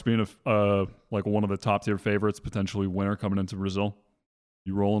DRX being like one of the top tier favorites, potentially winner coming into Brazil?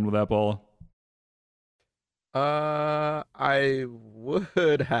 You rolling with that, Balla? I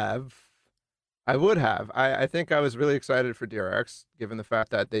would have. I think I was really excited for DRX, given the fact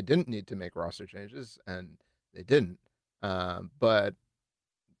that they didn't need to make roster changes, and they didn't. But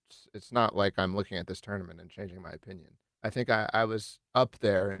it's not like I'm looking at this tournament and changing my opinion. I think I was up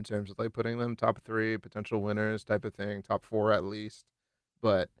there in terms of like putting them top 3 potential winners type of thing, top 4 at least.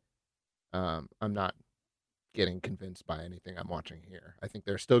 But I'm not getting convinced by anything I'm watching here. I think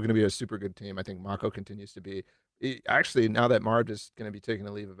they're still going to be a super good team. I think Mako continues to be. Actually, now that Marv is going to be taking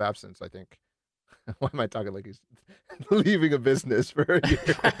a leave of absence, I think. Why am I talking like he's leaving a business for a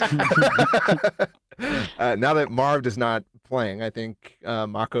year? Now that Marv is not playing, I think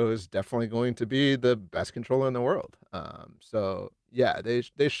Mako is definitely going to be the best controller in the world. So yeah, they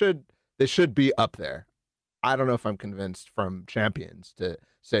should be up there. I don't know if I'm convinced from champions to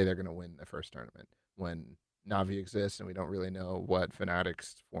say they're going to win the first tournament when Navi exists and we don't really know what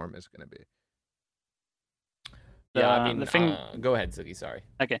Fnatic's form is going to be. Yeah, I mean, the thing. Go ahead, Ziggy. Sorry.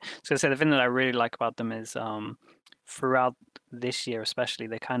 Okay, so the thing that I really like about them is throughout this year, especially,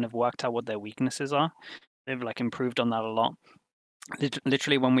 they kind of worked out what their weaknesses are. They've like improved on that a lot.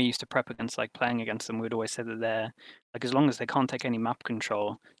 Literally, when we used to prep against like playing against them, we'd always say that they're like, as long as they can't take any map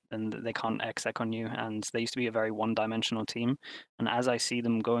control, then they can't exec on you. And they used to be a very one-dimensional team. And as I see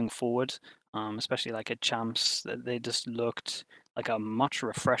them going forward, especially like at champs, they just looked like a much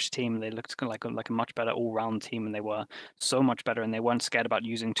refreshed team. They looked like a much better all-round team, and they were so much better, and they weren't scared about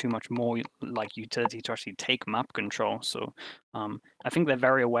using too much more like utility to actually take map control. So I think they're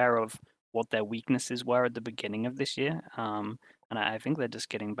very aware of what their weaknesses were at the beginning of this year, and I think they're just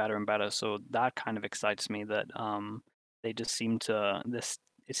getting better and better. So that kind of excites me that they just seem to this.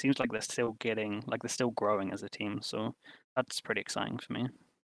 It seems like they're still growing as a team. So that's pretty exciting for me.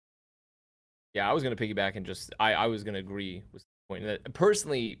 Yeah, I was going to piggyback and just I was going to agree with the point that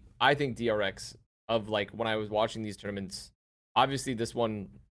personally I think DRX, of like when I was watching these tournaments, obviously this one,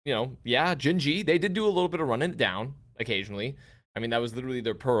 Gen G, they did do a little bit of running it down occasionally. I mean, that was literally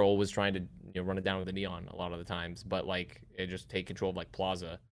their Pearl was trying to run it down with a Neon a lot of the times, but like it just take control of like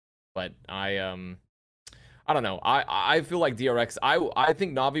Plaza. But I don't know. I feel like DRX. I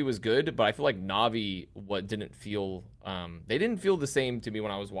think Navi was good, but I feel like Navi didn't feel they didn't feel the same to me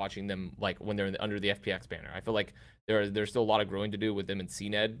when I was watching them, like when they're under the FPX banner. I feel like there's still a lot of growing to do with them in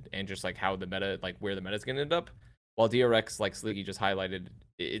CNED and just like how the meta, like where the meta is gonna end up. While DRX, like Sliggy just highlighted,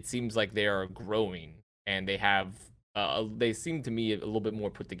 it seems like they are growing and they have they seem to me a little bit more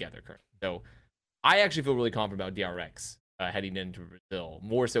put together currently. So I actually feel really confident about DRX heading into Brazil,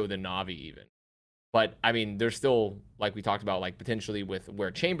 more so than Navi even. But I mean, there's still, like we talked about, like potentially with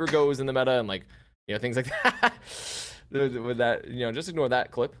where Chamber goes in the meta and like things like that. With that, just ignore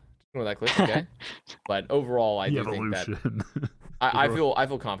that clip. Okay. But overall, I do think that I feel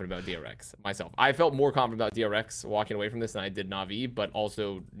confident about DRX myself. I felt more confident about DRX walking away from this than I did Navi, but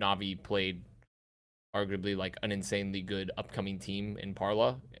also Navi played arguably like an insanely good upcoming team in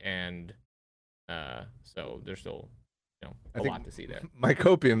Parla, and so they're still a lot to see there. My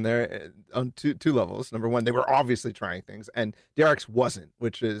copium there on two levels. Number one, they were obviously trying things, and DRX wasn't,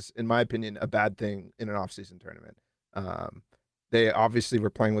 which is, in my opinion, a bad thing in an off-season tournament. They obviously were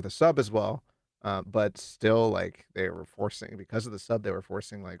playing with a sub as well, but still, like, they were forcing, because of the sub, they were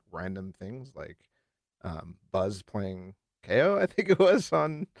forcing like random things, like Buzz playing KO, I think it was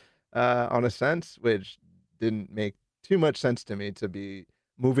on Ascent, which didn't make too much sense to me, to be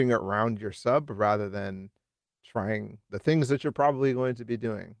moving around your sub rather than trying the things that you're probably going to be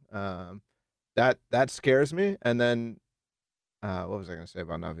doing. That scares me. And then what was I going to say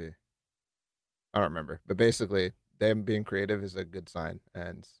about Navi? I don't remember, but basically them being creative is a good sign,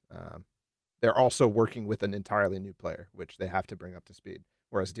 and they're also working with an entirely new player, which they have to bring up to speed,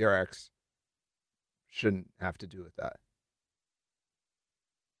 whereas DRX shouldn't have to do with that.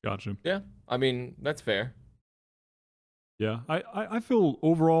 Gotcha. Yeah, I mean, that's fair. Yeah, I feel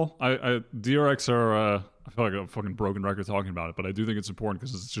overall, DRX are, I feel like a fucking broken record talking about it, but I do think it's important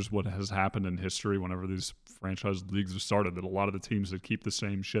because it's just what has happened in history whenever these franchise leagues have started, that a lot of the teams that keep the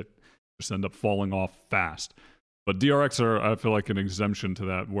same shit just end up falling off fast. But DRX are, I feel like, an exemption to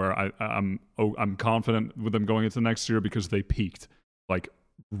that, where I'm confident with them going into next year because they peaked, like,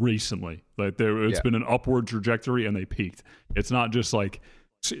 recently. Like, it's been an upward trajectory and they peaked. It's not just like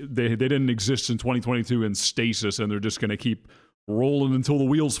they didn't exist in 2022 in stasis and they're just going to keep rolling until the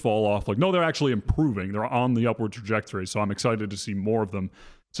wheels fall off. Like, no, they're actually improving. They're on the upward trajectory. So I'm excited to see more of them,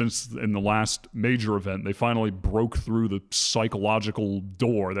 since in the last major event, they finally broke through the psychological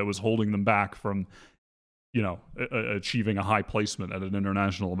door that was holding them back from, achieving a high placement at an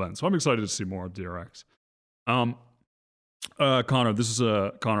international event. So I'm excited to see more of DRX. Connor,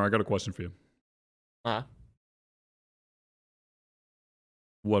 Connor, I got a question for you. Uh-huh.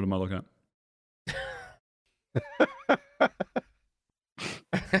 What am I looking at?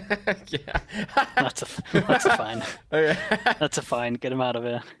 Yeah. That's a fine. Okay. That's a fine. Get him out of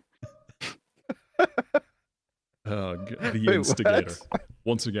here. The instigator.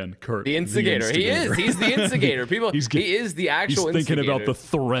 Once again, Kurt. The instigator. He is. He's the instigator. People. He is the actual He's thinking instigator. about the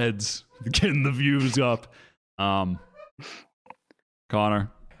threads, getting the views up. Connor.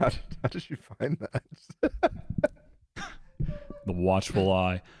 How did you find that? The watchful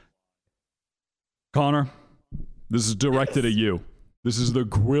eye. Connor, this is directed at you. This is the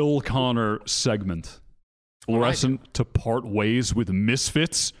Grill Connor segment. Fluorescent to part ways with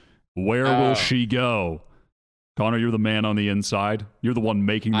Misfits. Where will she go? Connor, you're the man on the inside. You're the one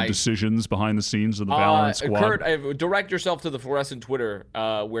making the decisions behind the scenes of the Valorant squad. Kurt, direct yourself to the Fluorescent Twitter,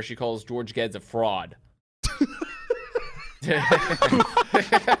 where she calls George Geddes a fraud.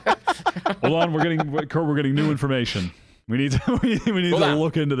 Hold on, we're getting new information. We need to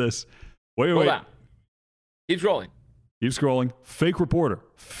look into this. Wait. Hold on. Keep scrolling. Keep scrolling. Fake reporter.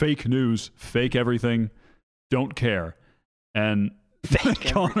 Fake news. Fake everything. Don't care. And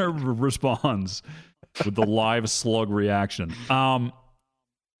Connor responds with the live slug reaction.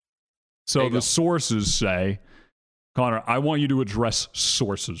 So the sources say, Connor, I want you to address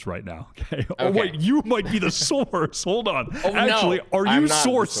sources right now. Okay. Oh wait, you might be the source. Hold on. Actually, are you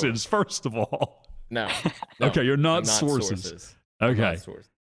sources? First of all. No. Okay, you're not sources. Okay.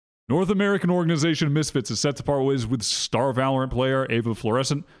 North American organization Misfits is set to part ways with star Valorant player Ava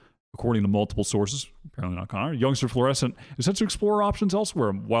Fluorescent. According to multiple sources, apparently not Connor, youngster Fluorescent is set to explore options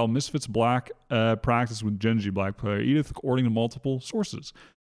elsewhere, while Misfits Black practice with Gen G Black player Edith, according to multiple sources.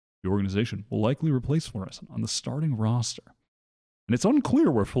 The organization will likely replace Fluorescent on the starting roster. And it's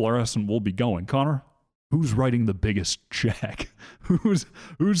unclear where Fluorescent will be going. Connor, who's writing the biggest check? Who's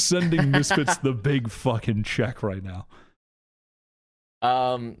sending Misfits the big fucking check right now?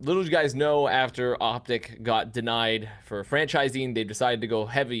 Little do you guys know, after Optic got denied for franchising, they decided to go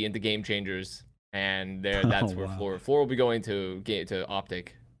heavy into Game Changers, and that's where Floor will be going to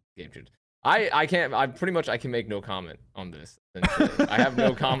Optic Game Changers. I can make no comment on this. I have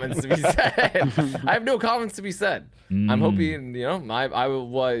no comments to be said. I have no comments to be said. I'm hoping, I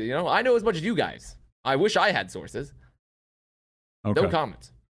will, I know as much as you guys. I wish I had sources. Okay. No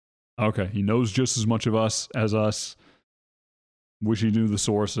comments. Okay, he knows just as much of us as us. Wish he knew the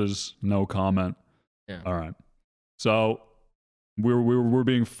sources. No comment. Yeah. All right. So we're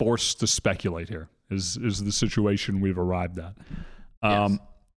being forced to speculate here. Is the situation we've arrived at? Yes.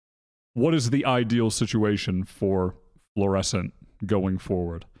 What is the ideal situation for Fluorescent going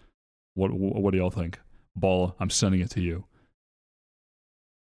forward? What do y'all think? Balla, I'm sending it to you.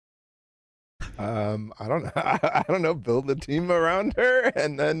 I don't know. Build the team around her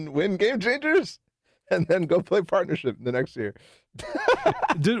and then win Game Changers, and then go play partnership the next year.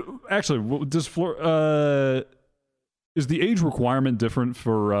 Is the age requirement different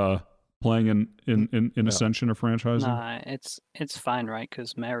for playing in No. Ascension or franchising? Nah, it's fine, right?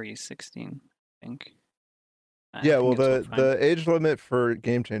 Because Mary's 16, I think. I Yeah, think well, it's all the fine. the age limit for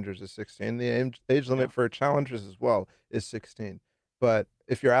game changers is 16. The age limit Yeah. for challengers as well is 16. But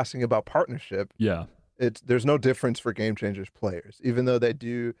if you're asking about partnership, Yeah. there's no difference for game changers players, even though they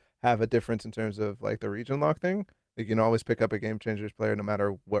do have a difference in terms of like the region lock thing. You can always pick up a game changers player no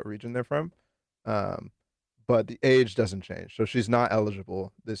matter what region they're from. Um, but the age doesn't change, so she's not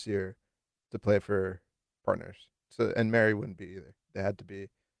eligible this year to play for partners. So and Mary wouldn't be either. They had to be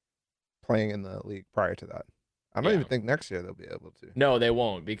playing in the league prior to that. I don't Yeah. even think next year they'll be able to. No, they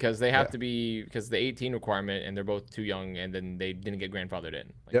won't because they have Yeah. to be because the 18 requirement and they're both too young and then they didn't get grandfathered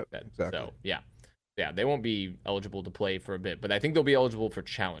in. Like Yep, that. exactly. So yeah, they won't be eligible to play for a bit, but I think they'll be eligible for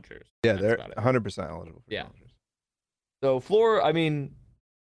challengers. Yeah, That's they're about it. 100% eligible for Yeah. challengers. So Floor, I mean,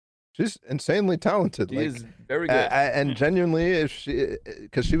 She's insanely talented. she like, is very good. and genuinely, if she,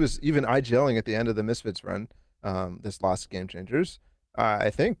 because she was even IGLing at the end of the Misfits run, this last Game Changers, I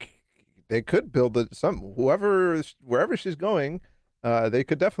think they could build wherever she's going, they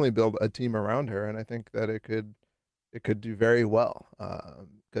could definitely build a team around her, and I think that it could do very well,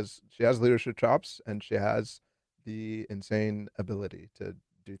 because she has leadership chops and she has the insane ability to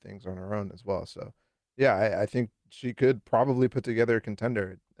do things on her own as well. So, yeah, I think she could probably put together a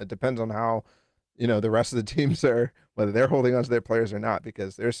contender. It depends on how, the rest of the teams are, whether they're holding on to their players or not,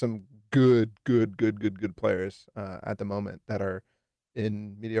 because there's some good players at the moment that are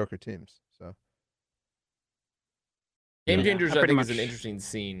in mediocre teams. So Game Yeah. Changers, I I pretty think, is an much- interesting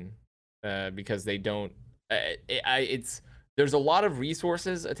scene because they don't. There's a lot of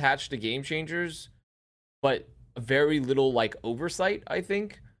resources attached to Game Changers, but very little like oversight. I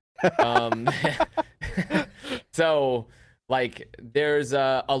think. So like there's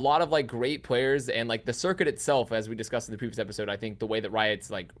a lot of like great players and like the circuit itself, as we discussed in the previous episode. I think the way that Riot's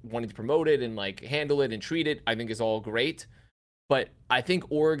like wanting to promote it and like handle it and treat it, I think is all great. But I think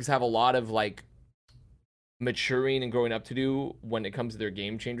orgs have a lot of like maturing and growing up to do when it comes to their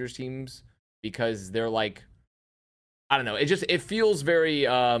Game Changers teams, because they're like, I don't know, it feels very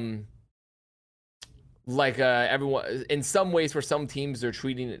like everyone in some ways. For some teams they're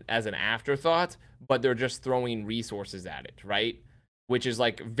treating it as an afterthought, but they're just throwing resources at it, right? Which is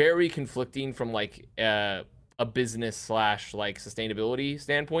like very conflicting from like a business / like sustainability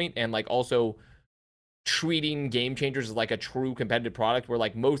standpoint, and like also treating Game Changers as like a true competitive product, where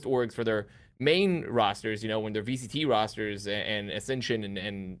like most orgs for their main rosters, when they're VCT rosters and Ascension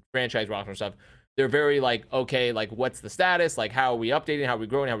and franchise roster and stuff, they're very like, okay, like what's the status? Like how are we updating? How are we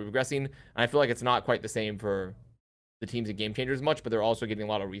growing? How are we progressing? And I feel like it's not quite the same for the teams in Game Changers much, but they're also getting a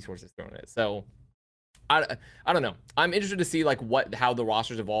lot of resources thrown at it. So I don't know. I'm interested to see like how the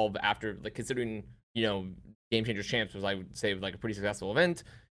rosters evolve after, like, considering, Game Changers Champs was, I would say, like a pretty successful event,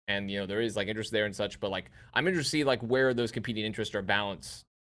 and there is like interest there and such, but like I'm interested to see like where those competing interests are balanced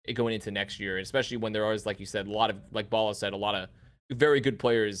going into next year, especially when there is, like you said, a lot of, like Bala said, a lot of very good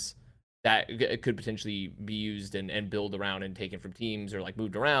players that could potentially be used and build around and taken from teams or like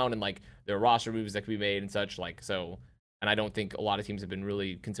moved around, and like there are roster moves that could be made and such, like, so. And I don't think a lot of teams have been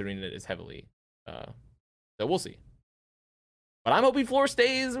really considering it as heavily, so we'll see. But I'm hoping Floor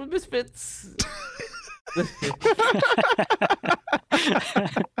stays with Misfits.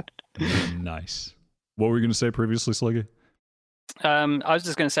 Nice. What were you going to say previously, Sliggy? I was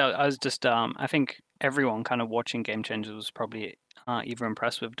just going to say, I think everyone kind of watching Game Changers was probably either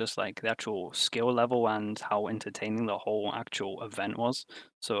impressed with just like the actual skill level and how entertaining the whole actual event was.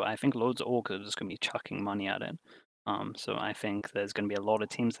 So I think loads of orgs are just going to be chucking money at it. So I think there's going to be a lot of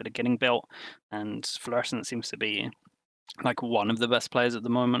teams that are getting built, and Fluorescent seems to be like one of the best players at the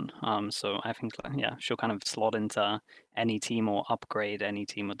moment. So I think, yeah, she'll kind of slot into any team or upgrade any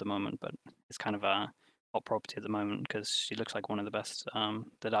team at the moment, but it's kind of a hot property at the moment because she looks like one of the best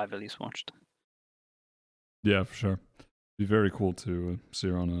that I've at least watched. Yeah, for sure. Be very cool to see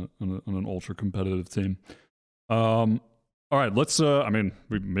her on an ultra competitive team. All right, let's.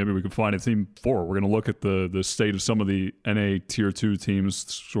 Maybe we could find a team for. We're gonna look at the state of some of the NA Tier 2 teams,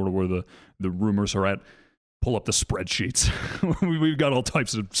 sort of where the rumors are at. Pull up the spreadsheets. We've got all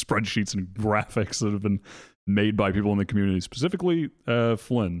types of spreadsheets and graphics that have been made by people in the community, specifically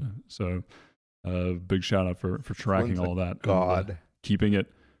Flynn. So, big shout out for tracking Flynn's a all that. and, God. keeping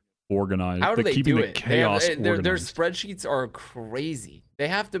it organized. How do they keeping do the it? chaos Their organized. spreadsheets are crazy. They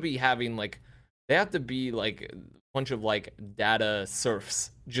have to be like a bunch of like data serfs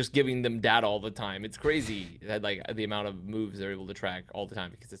just giving them data all the time. It's crazy that like the amount of moves they're able to track all the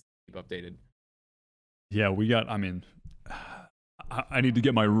time because it's keep updated. Yeah, we got. I need to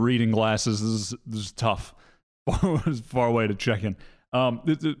get my reading glasses. This is tough. Far away to check in.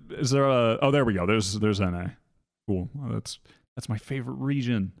 Is there a? Oh, there we go. There's NA. Cool. Oh, that's my favorite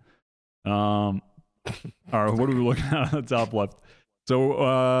region. All right. What are we looking at the top left? So,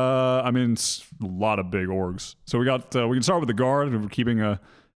 I mean, it's a lot of big orgs. So we got. We can start with the guard. We're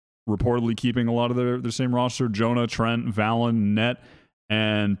reportedly keeping a lot of their same roster: Jonah, Trent, Valen, Net,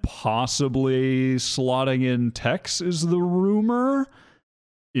 and possibly slotting in Tex is the rumor.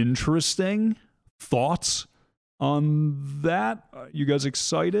 Interesting. Thoughts on that? You guys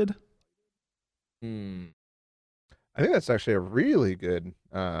excited? I think that's actually a really good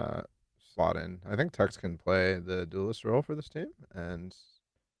slot in. I think Tex can play the duelist role for this team and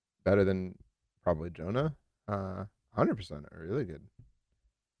better than probably Jonah. 100% really good.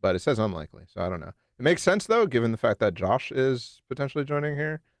 But it says unlikely, so I don't know. It makes sense though, given the fact that Josh is potentially joining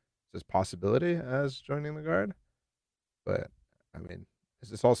here. It's a possibility as joining the guard. But I mean, is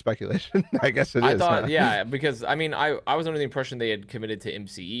this all speculation? I guess it is. I thought, huh? yeah, because I mean, I was under the impression they had committed to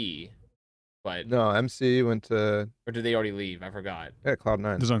MCE, but No, MC went to or did they already leave? I forgot.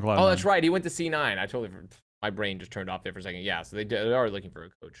 Cloud9. This is on Cloud9. Oh, that's right. He went to C9. I totally, my brain just turned off there for a second. Yeah, so they are looking for a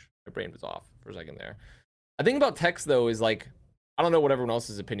coach. My brain was off for a second there. I think about Tex though is like, I don't know what everyone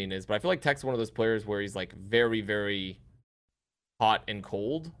else's opinion is, but I feel like Tex is one of those players where he's like very, very hot and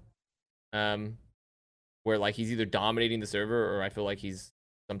cold. Where like he's either dominating the server or I feel like he's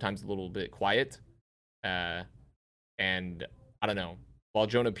sometimes a little bit quiet. And I don't know. While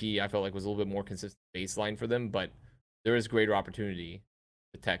Jonah P, I felt like was a little bit more consistent baseline for them, but there is greater opportunity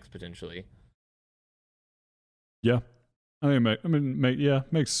to Tex potentially. Yeah, I mean,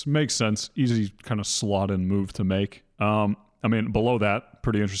 makes sense. Easy kind of slot in move to make. I mean, below that,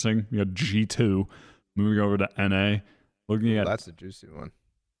 pretty interesting. You got G2 moving over to NA. Looking at That's a juicy one.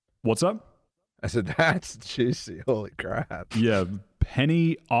 what's up? I said that's juicy. Holy crap. Yeah,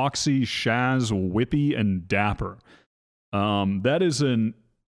 Penny, Oxy, Shaz, Whippy, and Dapper. That is an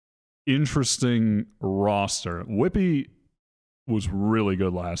interesting roster. Whippy was really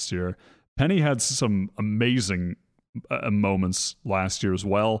good last year. Penny had some amazing moments last year as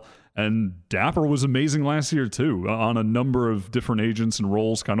well. And Dapper was amazing last year too, on a number of different agents and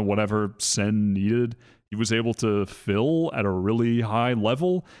roles, kind of whatever Sen needed. He was able to fill at a really high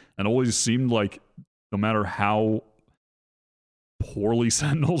level and always seemed like no matter how poorly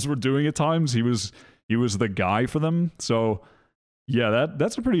Sentinels were doing at times, he was the guy for them. So yeah,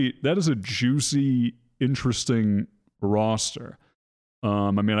 that is a juicy, interesting roster.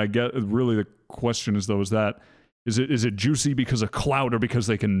 I mean, I get really the question is though, is it juicy because of clout or because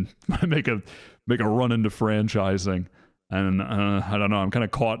they can make a run into franchising? And I don't know. I'm kind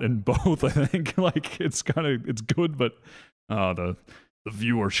of caught in both. I think like it's good, but the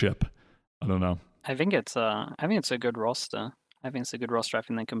viewership, I don't know. I think it's a good roster. I think it's a good roster. I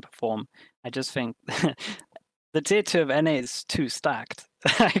think they can perform. I just think the tier 2 of NA is too stacked.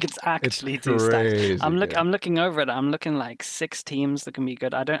 Like it's actually too crazy, stacked. I'm yeah. looking over it. I'm looking like 6 teams that can be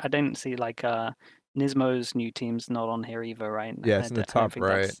good. I don't see like Nismo's new team's not on here either, right? Yeah, it's in the I don't top think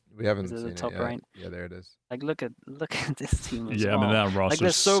right. that's- We haven't is it seen the it top yet. right? Yeah, there it is. Like look at this team as Yeah, well. I mean that roster. Like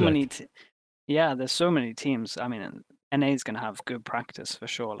there's so sick. many. There's so many teams. I mean, NA is gonna have good practice for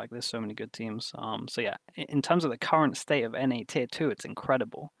sure. Like there's so many good teams. So yeah, in terms of the current state of NA tier 2, it's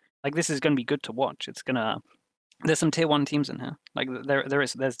incredible. Like this is gonna be good to watch. There's some tier 1 teams in here. Like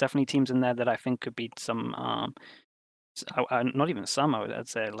there's definitely teams in there that I think could beat some. Not even some. I'd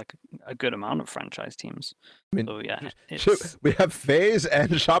say like a good amount of franchise teams. I mean, So yeah, we have FaZe and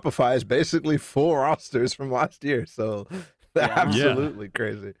Shopify is basically full rosters from last year, so Yeah. absolutely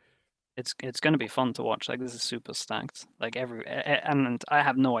crazy. it's going to be fun to watch. Like this is super stacked. Like and I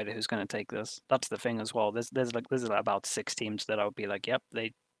have no idea who's going to take this. That's the thing as well. There's about 6 teams that I would be like, yep,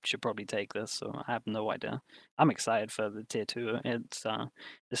 they should probably take this. So I have no idea. I'm excited for the tier 2. It's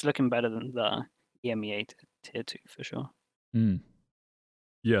looking better than the EMEA tier 2 for sure.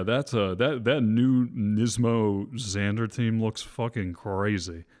 Yeah, that's that new Nismo Xander team looks fucking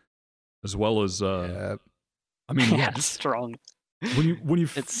crazy, as well as Yeah. I mean, Yeah, strong. when you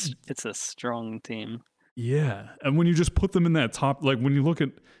It's a strong team. yeah, and when you just put them in that top, like when you look at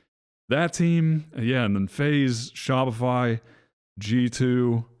that team, yeah, and then FaZe, Shopify,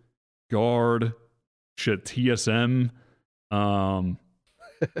 G2, Guard, shit, TSM,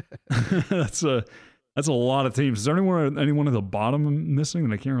 that's a lot of teams. Is there anyone at the bottom I'm missing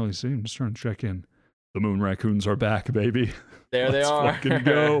that I can't really see? I'm just trying to check in. The Moon Raccoons are back, baby. There Let's they are. fucking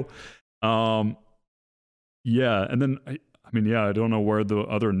go. Yeah, and then I mean, yeah, I don't know where the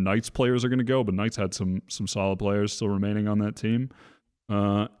other Knights players are going to go, but Knights had some solid players still remaining on that team.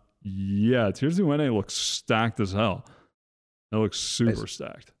 Yeah, Tier 2 NA looks stacked as hell. That looks super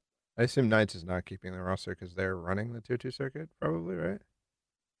stacked. I assume Knights is not keeping the roster because they're running the tier 2 circuit, probably, right?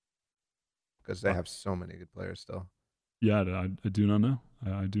 Because they have so many good players still. Yeah, I do not know.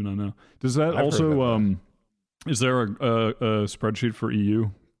 I do not know. Does that I've heard also about is there a spreadsheet for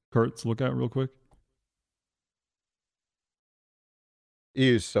EU, Kurt, to look at real quick?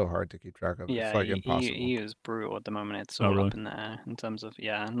 EU is so hard to keep track of. Yeah, It's like impossible. EU is brutal at the moment. It's Oh, all really? up in the air in terms of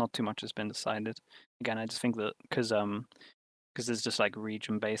not too much has been decided. Again, I just think that because it's just like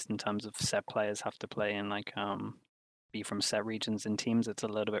region based in terms of set players have to play in like be from set regions and teams. It's a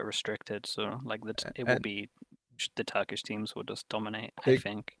little bit restricted. So like it will And- be the Turkish teams will just dominate. I They-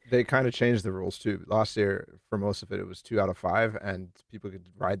 think. They kind of changed the rules too. Last year, for most of it, it was 2 out of 5, and people could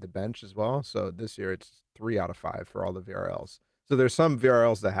ride the bench as well. So this year, it's 3 out of 5 for all the VRLs. So there's some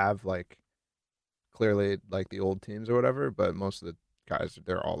VRLs that have like clearly like the old teams or whatever, but most of the guys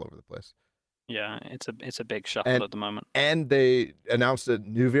they're all over the place. Yeah, it's a big shuffle And- at the moment. And they announced a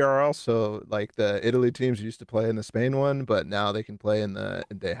new VRL, so like the Italy teams used to play in the Spain one, but now they can play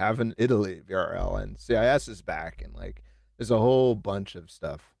they have an Italy VRL, and CIS is back, and like there's a whole bunch of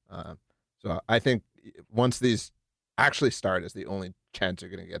stuff. So I think once these actually start is the only chance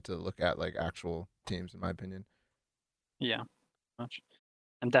you're gonna get to look at like actual teams, in my opinion. Yeah, much.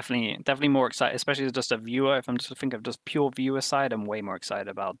 I'm definitely more excited, especially as just a viewer. If I'm just think of just pure viewer side, I'm way more excited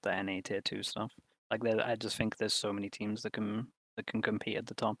about the NA tier 2 stuff. Like I just think there's so many teams that can compete at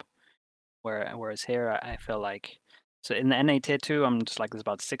the top. Whereas here, I feel like so in the NA tier 2, I'm just like there's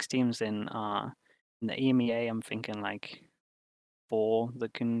about 6 teams in the EMEA. I'm thinking like 4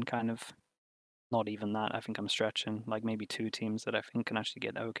 that can kind of not even that. I think I'm stretching like maybe 2 teams that I think can actually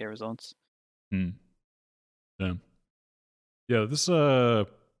get okay results. Yeah. Yeah, this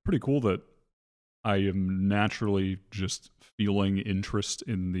pretty cool that I am naturally just feeling interest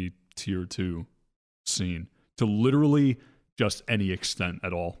in the tier 2 scene to literally just any extent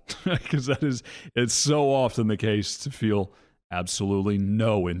at all. Because it's so often the case to feel absolutely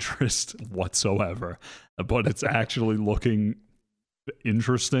no interest whatsoever. But it's actually looking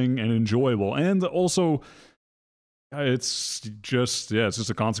interesting and enjoyable. And also it's just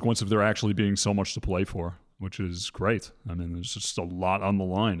a consequence of there actually being so much to play for, which is great. I mean, there's just a lot on the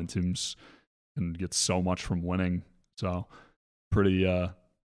line, and teams can get so much from winning. So, pretty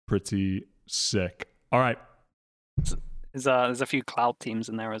sick. All right. There's a few cloud teams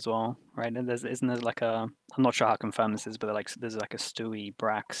in there as well, right? And isn't there like I'm not sure how confirmed this is, but there's like a Stewie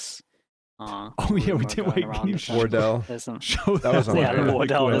Brax. Oh yeah, we did. Wait, can you Wardell. There's some. show That was on Yeah, there.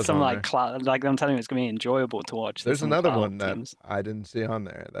 Wardell. That There's was some on like there. cloud. Like I'm telling you, it's gonna be enjoyable to watch. There's some another cloud one that teams. I didn't see on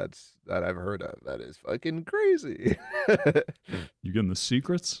there that I've heard of that is fucking crazy. You getting the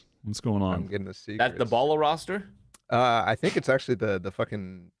secrets? What's going I'm on? getting the secret. That's the baller roster. I think it's actually the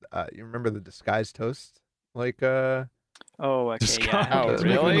fucking you remember the disguised toast like Oh, okay, yeah. Oh, Disguise-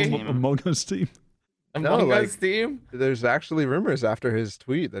 really? Among Us team. Among like- Us team. there's actually rumors after his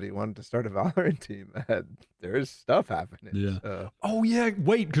tweet that he wanted to start a Valorant team. And there's stuff happening. Yeah. So, Oh yeah,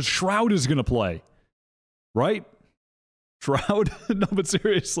 wait, because Shroud is gonna play, right? Shroud? No, but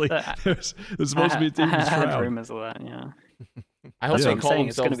seriously, there's supposed to be a team I with had Shroud. rumors of that. Yeah. I hope Yeah. they I'm call saying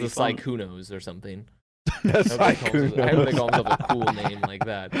it's gonna themselves be the fun. Sykunos or something. that's I hope they call Sykunos. themselves a cool name like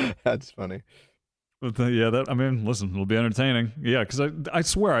that. That's funny. But I mean, listen, it'll be entertaining. Yeah, because I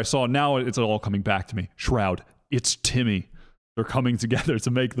swear I saw now it's all coming back to me. Shroud, it's Timmy. They're coming together to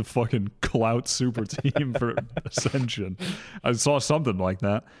make the fucking clout super team for Ascension. I saw something like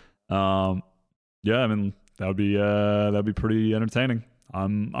that. Yeah, I mean that'd be pretty entertaining.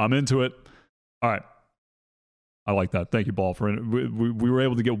 I'm into it. All right. I like that. Thank you, Ball. For we were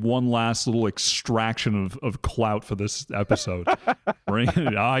able to get one last little extraction of clout for this episode.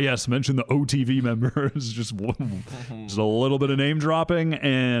 Yes, mention the OTV members. Just a little bit of name dropping,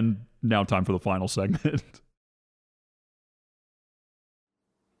 and now time for the final segment.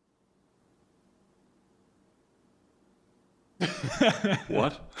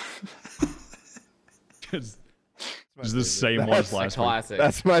 What? Just the same one as last week. Classic.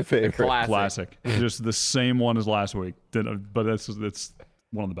 That's my favorite. Classic. Just the same one as last week. But it's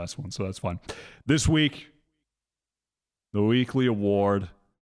one of the best ones, so that's fine. This week, the weekly award.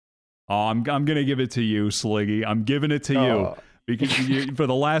 Oh, I'm gonna give it to you, Sliggy. I'm giving it to you Oh. because you for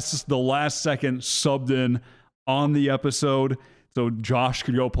the last second subbed in on the episode, so Josh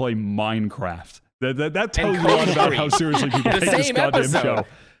could go play Minecraft. That tells you a lot about how seriously people The take this same goddamn episode. show.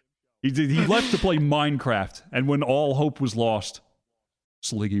 He left to play Minecraft, and when all hope was lost,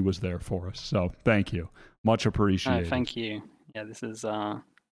 Sliggy was there for us. So thank you, much appreciated. Thank you. Yeah, this is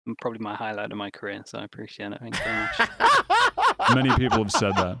probably my highlight of my career, so I appreciate it. Thank you very much. Many people have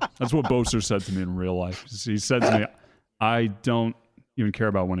said that. That's what Boaster said to me in real life. He said to me, I don't even care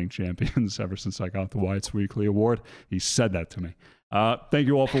about winning champions ever since I got the Wyatt's Weekly Award. He said that to me. Thank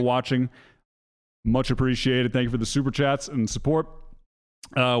you all for watching. Much appreciated. Thank you for the super chats and support.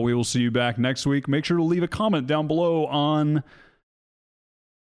 We will see you back next week. Make sure to leave a comment down below on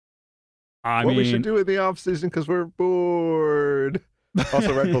what we should do in the off season because we're bored.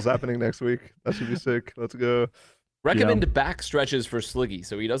 Also, Red Bull's happening next week. That should be sick. Let's go. Recommend back stretches for Sliggy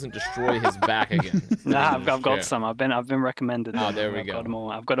so he doesn't destroy his back again. Nah, I've got some. I've been recommended. Oh, there we I've go.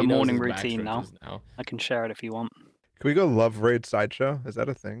 I've got a He knows morning his back routine now. stretches I can share it if you want. Can we go Love Raid Sideshow? Is that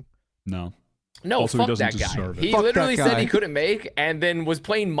a thing? No. No, Also, he fuck doesn't that guy. deserve it. He Fuck literally that said guy. he couldn't make and then was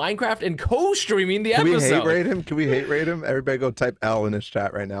playing Minecraft and co-streaming the Can we episode. hate rate him? Can we hate rate him? Everybody go type L in his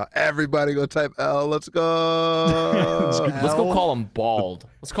chat right now. Everybody go type L. Let's go. Let's go call him bald.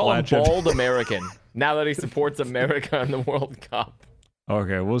 Let's call him Legend. Bald American. Now that he supports America in the World Cup.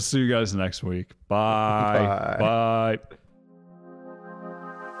 Okay, we'll see you guys next week. Bye. Bye. Bye.